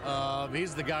Rizzo.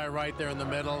 He's the guy right there in the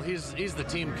middle. He's the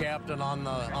team captain on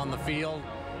the field,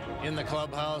 in the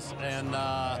clubhouse, and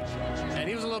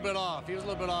he was a little bit off. He was a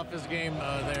little bit off his game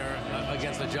there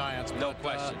against the Giants. No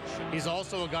question. He's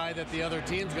also a guy that the other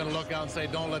team's going to look out and say,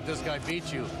 don't let this guy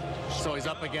beat you. So he's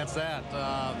up against that.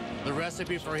 The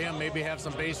recipe for him, maybe have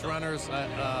some base runners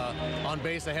on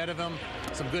base ahead of him,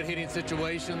 some good hitting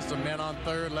situations, some men on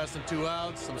third, less than 2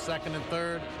 outs, some second and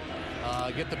third.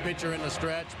 Get the pitcher in the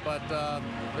stretch, but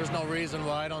there's no reason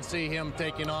why I don't see him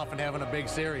taking off and having a big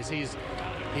series. He's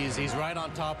right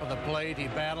on top of the plate. He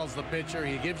battles the pitcher.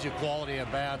 He gives you quality at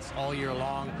bats all year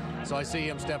long. So I see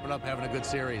him stepping up, having a good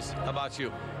series. How about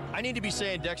you? I need to be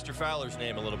saying Dexter Fowler's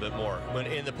name a little bit more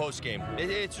in the postgame.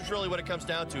 It's just really what it comes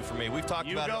down to for me. We've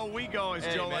talked about it. You go, we go, as Joe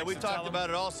likes to tell him. We've talked about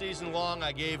it all season long.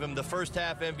 I gave him the first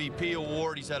half MVP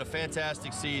award. He's had a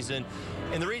fantastic season.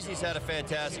 And the reason he's had a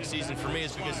fantastic season for me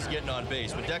is because he's getting on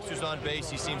base. When Dexter's on base,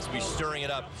 he seems to be stirring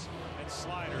it up.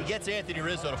 He gets Anthony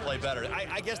Rizzo to play better.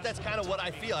 I guess that's kind of what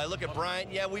I feel. I look at Bryant.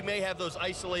 Yeah, we may have those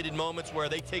isolated moments where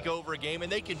they take over a game,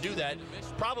 and they can do that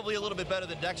probably a little bit better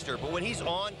than Dexter. But when he's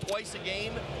on twice a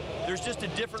game, there's just a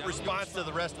different response to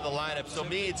the rest of the lineup. So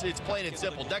me, it's plain and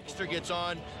simple. Dexter gets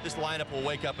on, this lineup will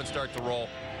wake up and start to roll.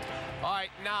 All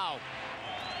right, now,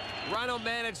 Rhino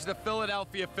managed the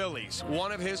Philadelphia Phillies.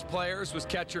 One of his players was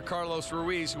catcher Carlos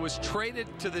Ruiz, who was traded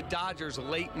to the Dodgers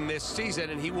late in this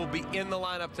season, and he will be in the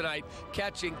lineup tonight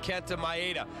catching Kenta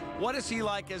Maeda. What is he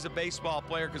like as a baseball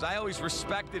player? Because I always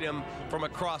respected him from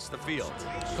across the field.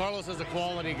 Carlos is a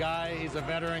quality guy. He's a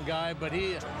veteran guy, but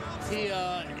he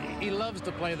loves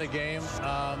to play the game.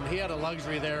 He had a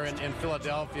luxury there in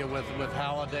Philadelphia with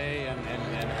Halladay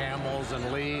and Hamels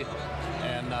and Lee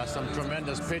and some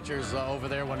tremendous pitchers over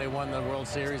there when they won the World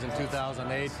Series in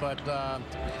 2008. But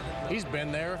he's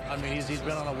been there. I mean, he's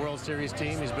been on a World Series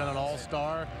team. He's been an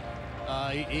all-star.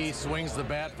 He swings the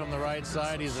bat from the right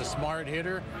side. He's a smart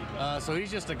hitter. So he's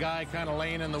just a guy kind of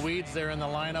laying in the weeds there in the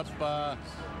lineup.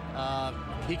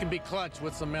 He can be clutch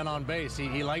with some men on base.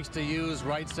 He likes to use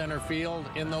right center field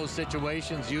in those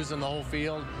situations, using the whole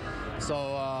field.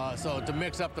 So to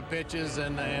mix up the pitches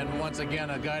and once again,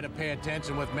 a guy to pay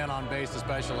attention with men on base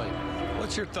especially.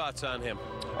 What's your thoughts on him?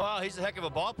 Well, he's a heck of a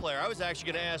ball player. I was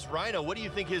actually going to ask Rhino, what do you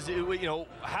think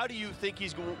how do you think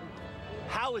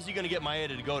how is he going to get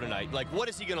Maeda to go tonight? Like, what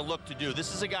is he going to look to do?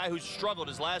 This is a guy who's struggled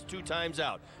his last 2 times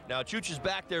out. Now, Chooch is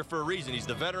back there for a reason. He's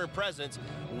the veteran presence.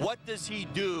 What does he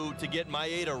do to get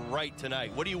Maeda right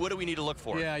tonight? What do we need to look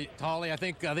for? Yeah, Holly, I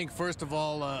think first of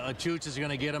all, Chooch is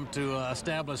going to get him to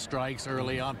establish strikes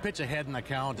early on. Pitch ahead in the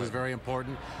count is very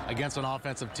important against an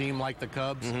offensive team like the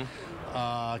Cubs.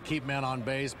 Keep men on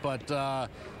base, but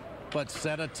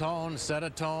set a tone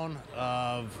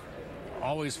of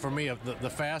always, for me, the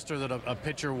faster that a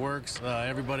pitcher works,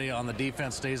 everybody on the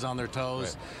defense stays on their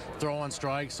toes, throwing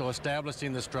strikes, so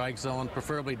establishing the strike zone,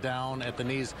 preferably down at the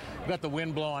knees. We've got the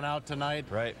wind blowing out tonight,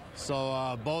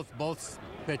 so both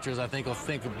pitchers, I think, will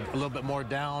think a little bit more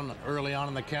down early on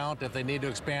in the count. If they need to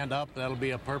expand up, that'll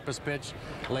be a purpose pitch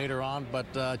later on,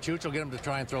 but Chooch will get them to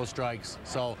try and throw strikes.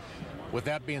 So with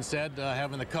that being said,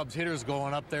 having the Cubs hitters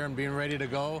going up there and being ready to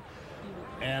go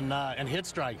and hit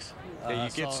strikes. You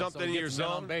get something in your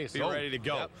zone, be ready to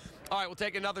go. Yep. All right, we'll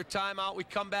take another timeout. We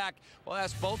come back, we'll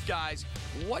ask both guys,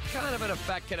 what kind of an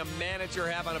effect can a manager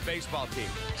have on a baseball team?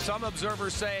 Some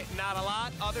observers say not a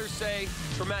lot, others say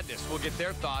tremendous. We'll get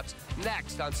their thoughts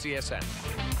next on CSN.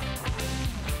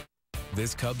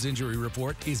 This Cubs Injury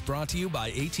Report is brought to you by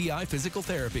ATI Physical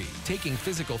Therapy, taking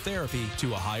physical therapy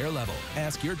to a higher level.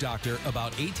 Ask your doctor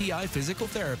about ATI Physical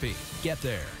Therapy. Get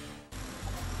there.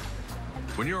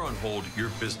 When you're on hold, your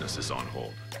business is on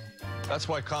hold. That's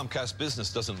why Comcast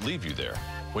Business doesn't leave you there.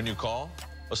 When you call,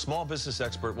 a small business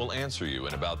expert will answer you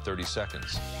in about 30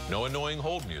 seconds. No annoying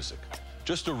hold music.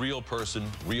 Just a real person,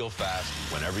 real fast,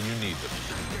 whenever you need them.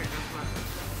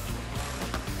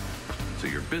 So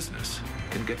your business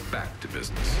can get back to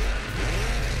business.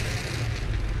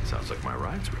 Sounds like my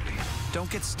ride's ready. Don't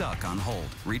get stuck on hold.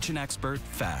 Reach an expert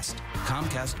fast.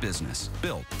 Comcast Business,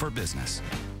 built for business.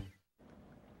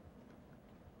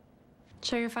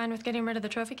 Sure you're fine with getting rid of the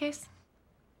trophy case?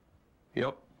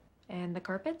 Yep. And the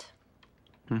carpet?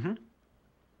 Mm-hmm.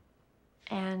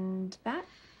 And that?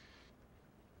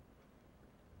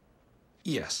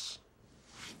 Yes.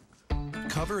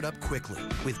 Cover it up quickly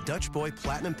with Dutch Boy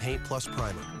Platinum Paint Plus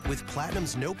Primer. With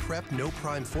Platinum's no prep, no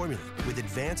prime formula with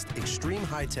advanced extreme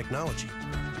high technology,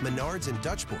 Menards and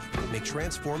Dutch Boy make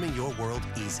transforming your world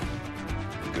easy.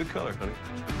 Good color, honey.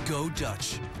 Go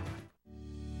Dutch.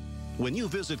 When you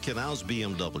visit Canals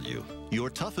BMW, your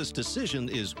toughest decision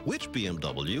is which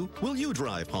BMW will you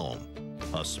drive home?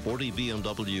 A sporty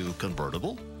BMW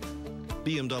convertible?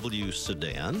 BMW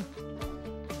sedan?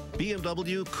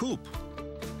 BMW coupe?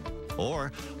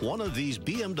 Or one of these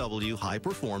BMW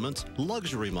high-performance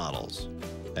luxury models?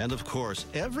 And of course,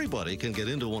 everybody can get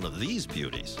into one of these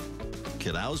beauties.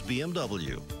 Canals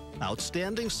BMW.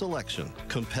 Outstanding selection,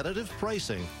 competitive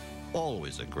pricing,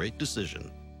 always a great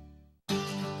decision.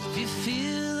 If you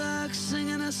feel like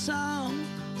singing a song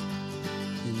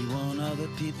and you want other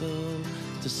people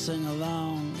to sing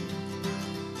along,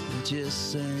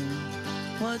 just sing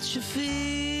what you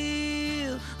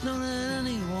feel. Don't let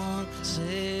anyone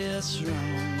say it's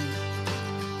wrong.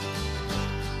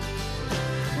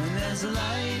 When there's a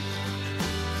light,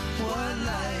 what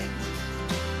light?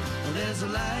 When there's a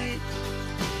light,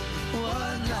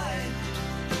 what light?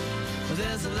 When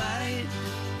there's a light,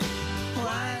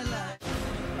 white light.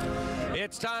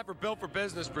 It's time for Built for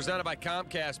Business, presented by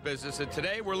Comcast Business. And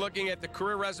today we're looking at the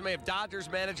career resume of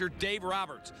Dodgers manager Dave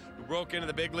Roberts, who broke into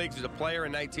the big leagues as a player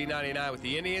in 1999 with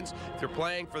the Indians. After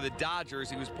playing for the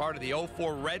Dodgers, he was part of the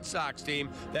 04 Red Sox team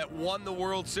that won the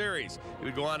World Series. He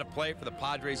would go on to play for the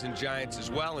Padres and Giants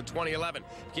as well. In 2011,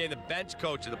 he became the bench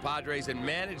coach of the Padres and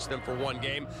managed them for one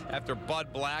game after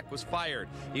Bud Black was fired.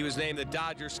 He was named the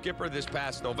Dodgers skipper this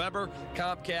past November.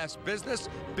 Comcast Business,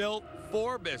 built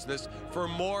for business. For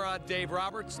more on Dave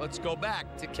Roberts, let's go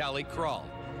back to Kelly Krall.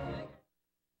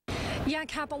 Yeah,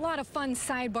 Cap, a lot of fun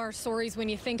sidebar stories when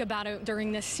you think about it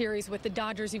during this series with the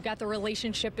Dodgers. You've got the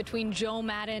relationship between Joe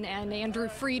Maddon and Andrew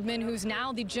Friedman, who's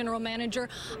now the general manager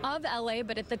of LA,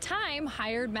 but at the time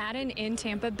hired Maddon in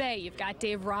Tampa Bay. You've got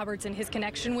Dave Roberts and his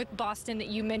connection with Boston that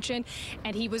you mentioned,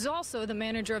 and he was also the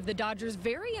manager of the Dodgers,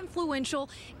 very influential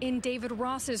in David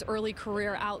Ross's early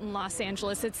career out in Los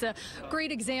Angeles. It's a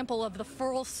great example of the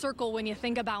full circle when you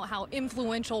think about how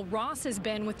influential Ross has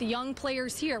been with the young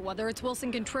players here, whether it's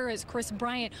Wilson Contreras, Chris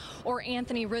Bryant, or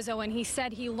Anthony Rizzo, and he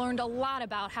said he learned a lot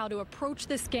about how to approach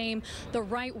this game the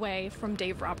right way from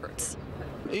Dave Roberts.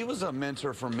 He was a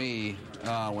mentor for me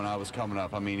when I was coming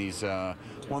up. I mean, he's one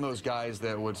of those guys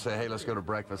that would say, hey, let's go to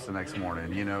breakfast the next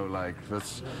morning, you know, like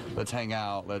let's hang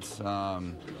out, let's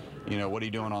you know, what are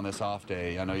you doing on this off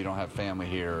day? I know you don't have family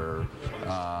here.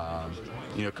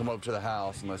 You know, come over to the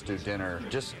house and let's do dinner.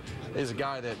 Just is a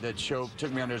guy that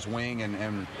took me under his wing,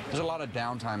 and there's a lot of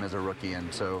downtime as a rookie,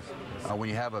 and so when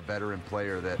you have a veteran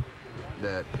player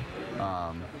that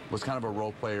was kind of a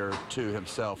role player to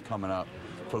himself coming up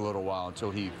for a little while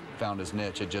until he found his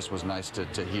niche, it just was nice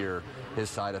to hear his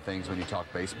side of things when you talk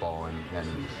baseball,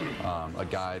 and a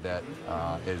guy that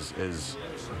is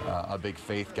a big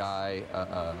faith guy,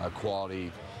 a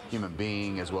quality human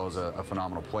being, as well as a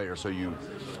phenomenal player. So you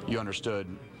understood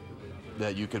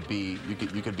that you could be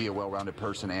a well-rounded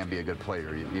person and be a good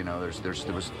player. You know, there was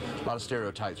a lot of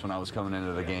stereotypes when I was coming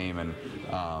into the game, and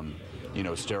you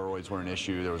know, steroids were an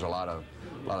issue. There was a lot of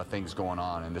things going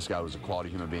on, and this guy was a quality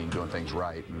human being doing things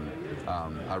right.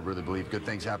 And I really believe good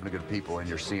things happen to good people, and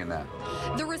you're seeing that.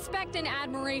 The respect and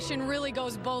admiration really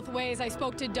goes both ways. I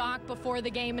spoke to Doc before the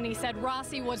game, and he said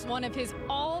Rossi was one of his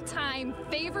all-time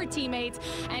favorite teammates,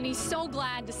 and he's so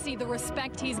glad to see the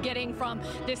respect he's getting from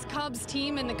this Cubs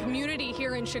team and the community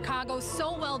here in Chicago.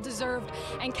 So well-deserved.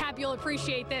 And Cap, you'll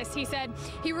appreciate this. He said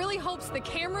he really hopes the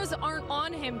cameras aren't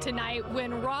on him tonight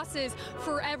when Ross's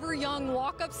Forever Young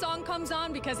walk-up song comes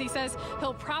on, because he says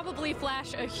he'll probably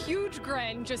flash a huge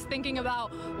grin just thinking about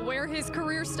where his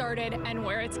career started and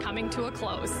where it's coming to a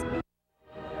close.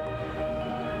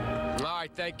 All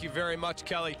right, thank you very much,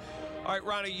 Kelly. All right,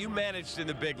 Ronnie, you managed in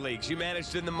the big leagues. You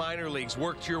managed in the minor leagues,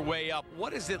 worked your way up.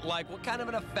 What is it like? What kind of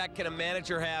an effect can a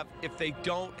manager have if they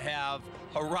don't have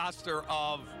a roster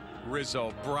of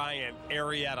Rizzo, Bryant,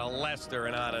 Arrieta, Lester,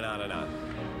 and on and on and on?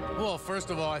 Well, first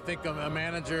of all, I think a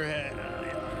manager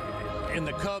in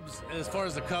the Cubs, as far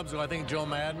as the Cubs go, I think Joe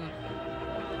Madden,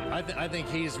 I think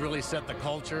he's really set the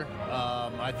culture.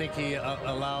 I think he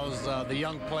allows the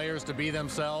young players to be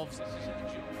themselves,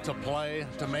 to play,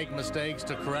 to make mistakes,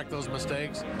 to correct those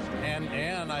mistakes, and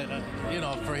you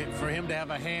know, for him to have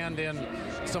a hand in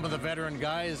some of the veteran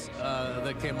guys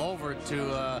that came over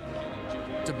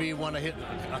to be one of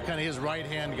his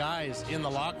right-hand guys in the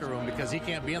locker room, because he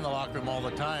can't be in the locker room all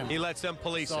the time. He lets them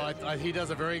police it. So he does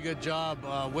a very good job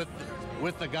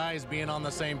with the guys being on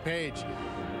the same page.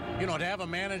 You know, to have a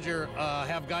manager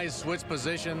have guys switch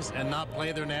positions and not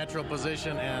play their natural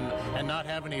position and not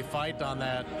have any fight on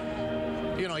that.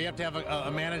 You know, you have to have a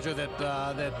manager that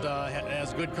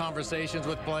has good conversations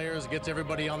with players, gets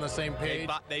everybody on the same page.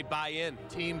 They buy in.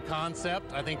 Team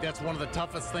concept. I think that's one of the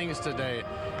toughest things today,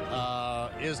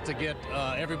 is to get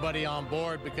everybody on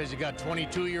board, because you got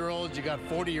 22-year-olds, you got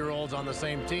 40-year-olds on the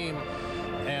same team.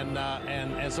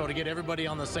 And so to get everybody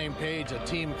on the same page, a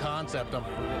team concept of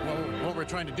what we're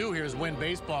trying to do here is win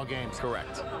baseball games.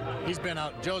 Correct.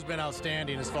 Joe's been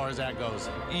outstanding as far as that goes.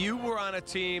 You were on a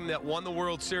team that won the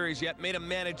World Series, yet made a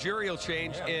managerial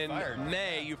change in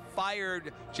May. You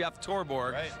fired Jeff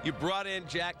Torborg. Right. You brought in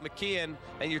Jack McKeon,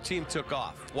 and your team took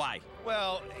off. Why?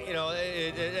 Well, you know,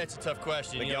 that's a tough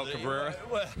question. Miguel Cabrera?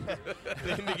 Well,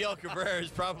 Miguel Cabrera is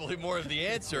probably more of the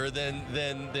answer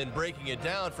than breaking it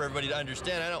down for everybody to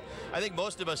understand. I think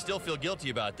most of us still feel guilty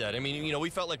about that. I mean, you know,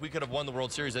 we felt like we could have won the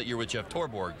World Series that year with Jeff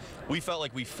Torborg. We felt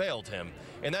like we failed him.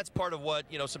 And that's part of what,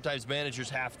 you know, sometimes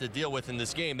managers have to deal with in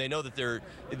this game. They know that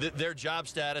their job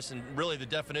status and really the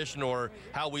definition or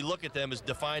how we look at them is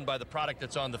defined by the product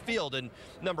that's on the field. And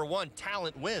number one,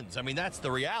 talent wins. I mean, that's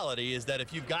the reality, is that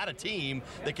if you've got a team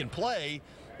that can play,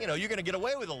 you know, you're going to get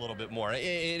away with a little bit more.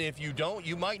 And if you don't,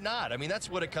 you might not. I mean, that's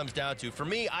what it comes down to. For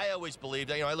me, I always believe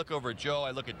that, you know, I look over at Joe,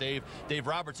 I look at Dave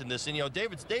Roberts in this, and, you know,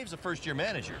 Dave's a first-year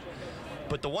manager.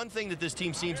 But the one thing that this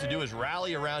team seems to do is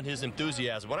rally around his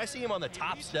enthusiasm. When I see him on the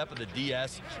top step of the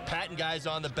DS, patting guys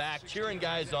on the back, cheering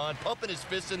guys on, pumping his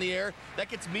fists in the air, that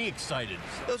gets me excited.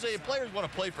 Those players want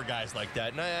to play for guys like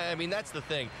that. And I mean, that's the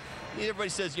thing. Everybody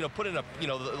says, you know, put in a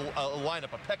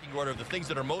lineup, a pecking order of the things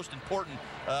that are most important,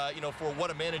 you know, for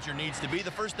what a manager needs to be.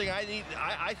 The first thing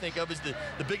I think of is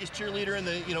the biggest cheerleader in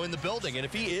the building. And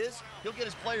if he is, he'll get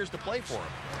his players to play for him.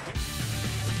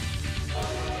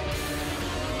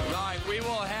 All right, we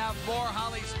will have more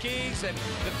Holly's Keys, and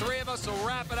the three of us will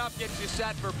wrap it up, get you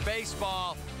set for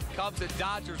baseball. Cubs and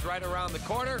Dodgers right around the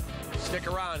corner. Stick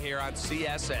around here on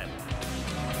CSN.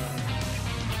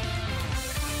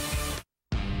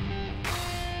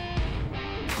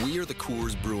 We are the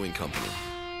Coors Brewing Company,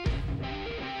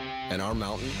 and our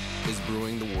mountain is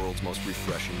brewing the world's most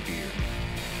refreshing beer.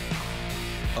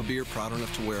 A beer proud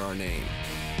enough to wear our name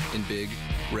in big,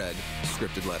 red,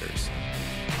 scripted letters.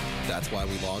 That's why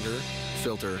we lager,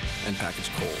 filter, and package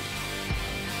cold.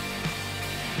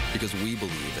 Because we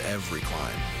believe every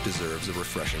climb deserves a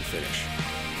refreshing finish.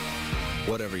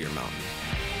 Whatever your mountain,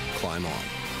 climb on.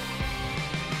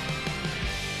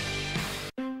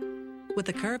 With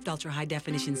a curved ultra-high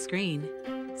definition screen,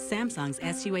 Samsung's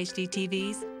SUHD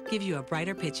TVs give you a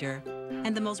brighter picture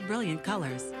and the most brilliant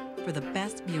colors for the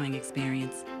best viewing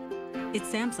experience. It's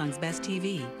Samsung's best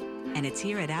TV, and it's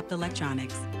here at Apt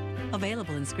Electronics.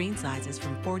 Available in screen sizes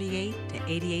from 48 to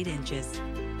 88 inches.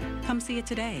 Come see it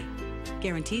today.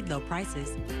 Guaranteed low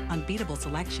prices, unbeatable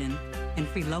selection, and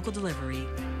free local delivery.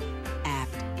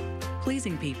 Apt.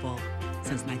 Pleasing people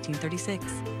since 1936.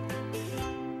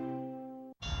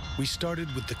 We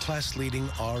started with the class-leading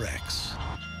RX.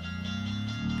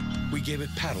 We gave it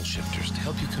paddle shifters to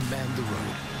help you command the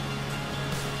road.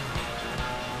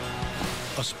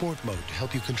 a sport mode to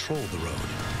help you control the road,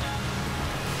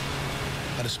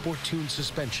 and a sport-tuned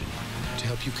suspension to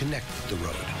help you connect with the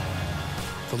road.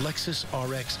 The Lexus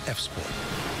RX F-Sport.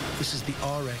 This is the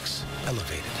RX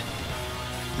Elevated.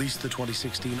 Lease the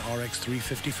 2016 RX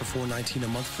 350 for $419 a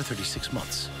month for 36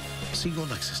 months. See your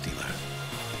Lexus dealer.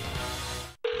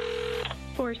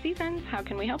 Four Seasons, how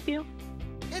can we help you?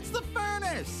 It's the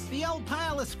furnace! The old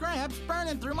pile of scraps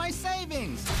burning through my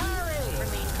savings! Hurry!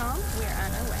 Remain calm, we're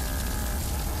on our way.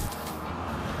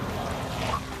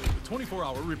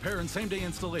 24-hour repair and same-day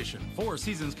installation. Four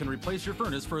Seasons can replace your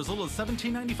furnace for as little as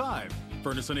 $17.95.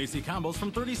 Furnace and AC combos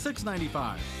from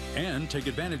 $36.95. And take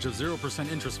advantage of 0%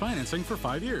 interest financing for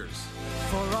 5 years.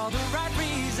 For all the right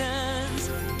reasons,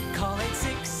 call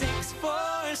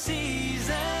 866-4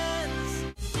 Seasons.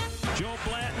 Joe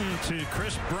Blanton to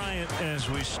Chris Bryant as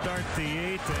we start the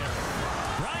 8th.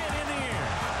 Bryant in the air,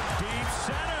 deep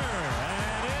center,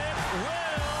 and it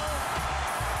will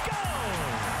go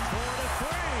 4-3.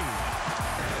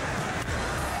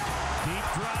 Deep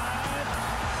drive,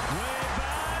 way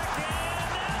back, and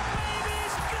that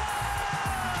baby's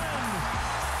gone.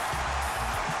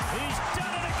 He's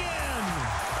done it again.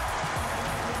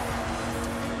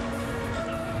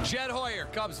 Jed Hoyer,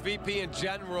 Cubs VP and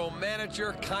General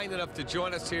Manager, kind enough to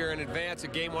join us here in advance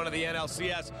of Game 1 of the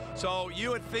NLCS. So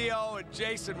you and Theo and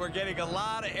Jason were getting a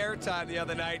lot of airtime the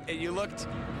other night, and you looked,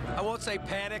 I won't say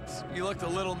panicked, you looked a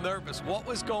little nervous. What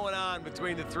was going on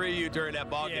between the three of you during that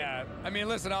ball game? Yeah, I mean,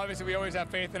 listen, obviously we always have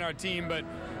faith in our team, but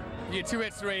you get 2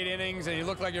 hits through 8 innings, and you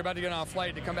look like you're about to get on a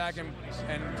flight to come back and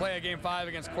play a Game 5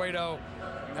 against Cueto.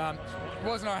 It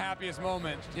wasn't our happiest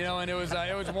moment, you know, and it was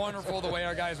wonderful the way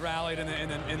our guys rallied in the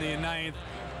 9th.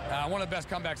 One of the best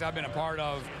comebacks I've been a part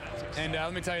of, and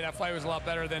let me tell you, that flight was a lot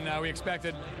better than we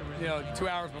expected, 2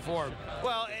 hours before.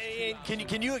 Well,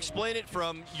 can you explain it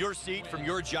from your seat, from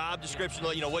your job description,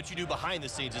 what you do behind the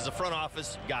scenes as a front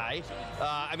office guy?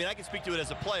 I mean, I can speak to it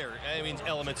as a player. I mean,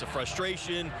 elements of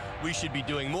frustration. We should be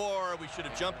doing more. We should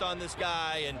have jumped on this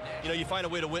guy, and you find a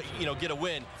way to win, get a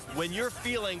win. When you're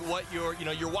feeling what you're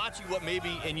watching what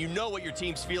maybe, and you know what your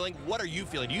team's feeling. What are you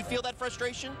feeling? Do you feel that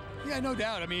frustration? Yeah, no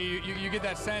doubt. I mean, you get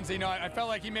that sense. I felt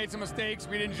like he made some mistakes.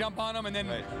 We didn't jump on him, and then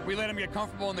we let him get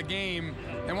comfortable in the game.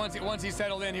 And once he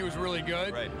settled in, he was really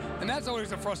good. Right. And that's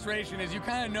always a frustration, is you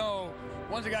kind of know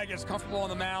once a guy gets comfortable on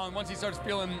the mound, once he starts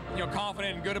feeling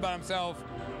confident and good about himself,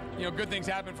 good things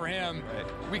happen for him.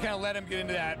 Right. We kind of let him get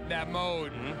into that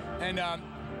mode. Mm-hmm. And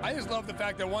I just love the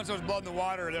fact that once there was blood in the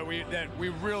water, that we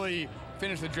really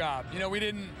finished the job. We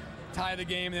didn't tie the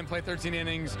game and then play 13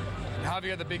 innings. Javi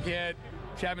got the big hit.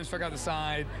 Chapman struck out the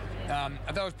side. I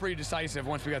thought it was pretty decisive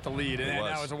once we got the lead, and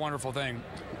that was a wonderful thing.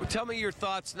 Well, tell me your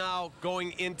thoughts now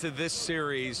going into this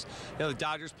series. The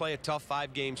Dodgers play a tough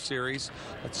 5-game series.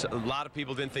 A lot of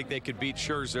people didn't think they could beat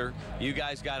Scherzer. You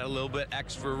guys got a little bit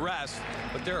extra rest,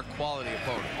 but they're a quality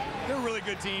opponent. They're a really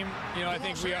good team. I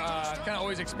think we kind of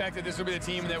always expected this would be the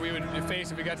team that we would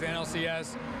face if we got to the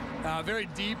NLCS. Very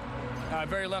deep,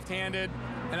 very left-handed,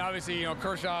 and obviously,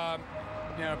 Kershaw,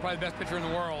 probably the best pitcher in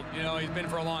the world. He's been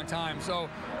for a long time. So,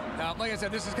 like I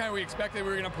said, this is kind of what we expected we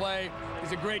were going to play.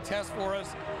 It's a great test for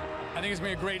us. I think it's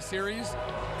going to be a great series.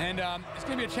 And it's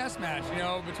going to be a chess match,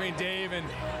 between Dave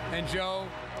and Joe.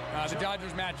 The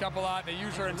Dodgers match up a lot. They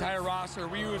use our entire roster.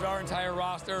 We use our entire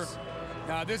roster.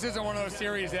 This isn't one of those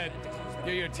series that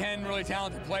you have 10 really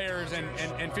talented players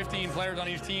and 15 players on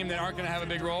each team that aren't going to have a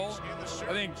big role.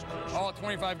 I think all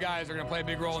 25 guys are going to play a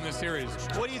big role in this series.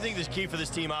 What do you think is key for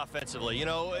this team offensively?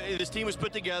 This team was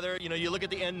put together. You look at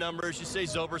the end numbers. You say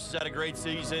Zobrist has had a great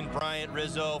season. Bryant,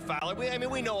 Rizzo, Fowler.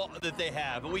 We know that they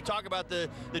have. But we talk about the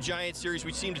Giants series.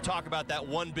 We seem to talk about that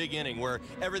one big inning where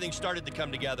everything started to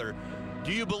come together.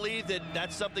 Do you believe that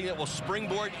that's something that will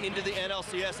springboard into the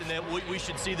NLCS and that we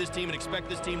should see this team and expect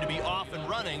this team to be off and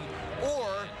running? Or,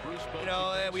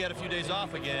 we had a few days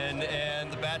off again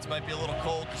and the bats might be a little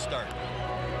cold to start?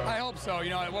 I hope so.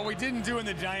 What we didn't do in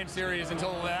the Giants series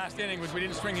until the last inning was we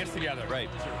didn't string hits together. Right.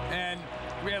 And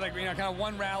we had kind of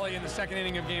one rally in the second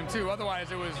inning of Game 2.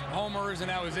 Otherwise, it was homers and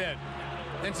that was it.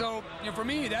 And so, for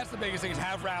me, that's the biggest thing, is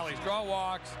have rallies, draw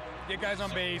walks, get guys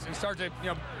on base, and start to,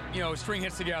 string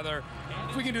hits together.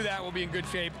 If we can do that, we'll be in good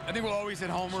shape. I think we'll always hit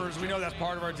homers. We know that's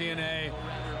part of our DNA.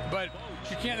 But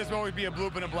you can't just always be a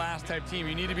bloop and a blast type team.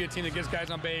 You need to be a team that gets guys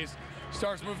on base,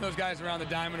 starts moving those guys around the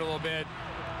diamond a little bit.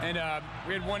 And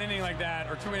we had 1 inning like that,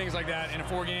 or 2 innings like that in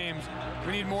 4 games.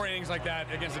 We need more innings like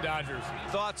that against the Dodgers.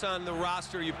 Thoughts on the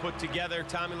roster you put together?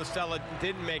 Tommy La Stella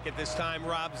didn't make it this time.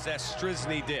 Rob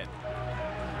Zastryzny did.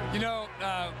 You know,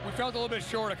 we felt a little bit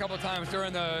short a couple of times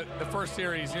during the first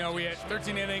series. You know, we had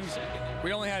 13 innings.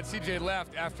 We only had CJ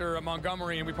left after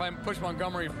Montgomery, and we probably pushed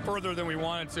Montgomery further than we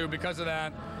wanted to because of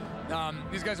that.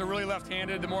 These guys are really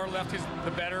left-handed. The more lefties,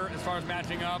 the better as far as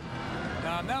matching up.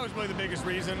 That was really the biggest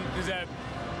reason, is that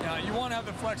you want to have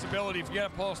the flexibility. If you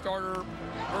got to pull a starter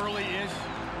early-ish,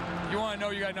 you want to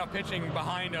know you got enough pitching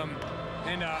behind them.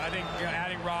 And I think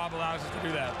adding Rob allows us to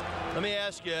do that. Let me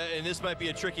ask you, and this might be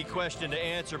a tricky question to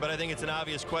answer, but I think it's an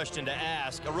obvious question to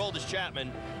ask. Aroldis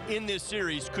Chapman in this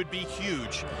series could be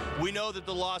huge. We know that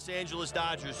the Los Angeles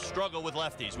Dodgers struggle with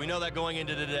lefties. We know that going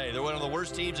into today. They're one of the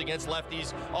worst teams against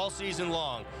lefties all season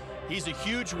long. He's a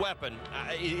huge weapon.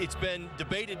 It's been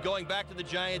debated going back to the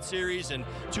Giants series and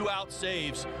 2-out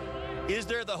saves. Is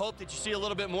there the hope that you see a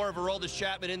little bit more of Aroldis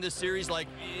Chapman in this series? Like,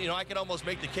 you know, I can almost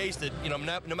make the case that, you know,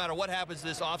 no matter what happens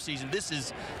this offseason, this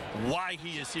is why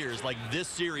he is here, is like this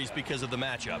series because of the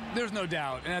matchup. There's no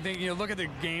doubt. And I think, you know, look at the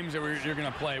games that you're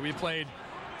going to play. We played,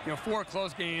 you know, 4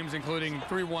 close games, including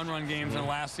 3 one-run games in the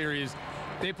last series.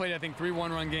 They played, I think, 3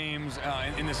 one-run games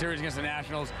in the series against the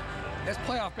Nationals. That's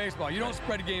playoff baseball. You don't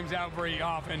spread games out very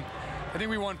often. I think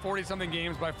we won 40-something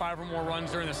games by 5 or more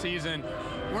runs during the season.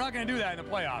 We're not going to do that in the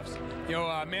playoffs. You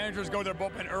know, managers go to their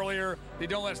bullpen earlier. They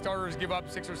don't let starters give up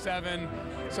 6 or 7.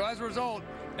 So as a result,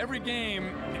 every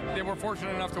game that we're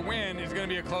fortunate enough to win is going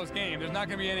to be a close game. There's not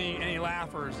going to be any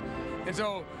laughers. And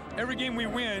so every game we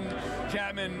win,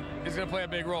 Chapman is going to play a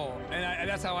big role. And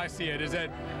that's how I see it, is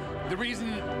that the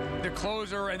reason the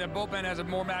closer and the bullpen has a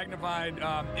more magnified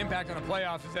impact on the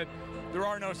playoffs is that there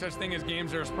are no such thing as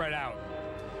games that are spread out.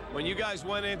 When you guys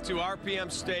went into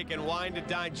RPM Steak and Wine to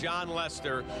Dine John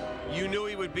Lester, you knew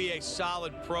he would be a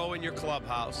solid pro in your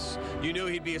clubhouse. You knew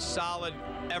he'd be a solid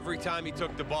every time he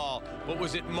took the ball. But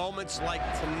was it moments like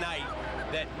tonight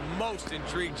that most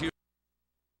intrigued you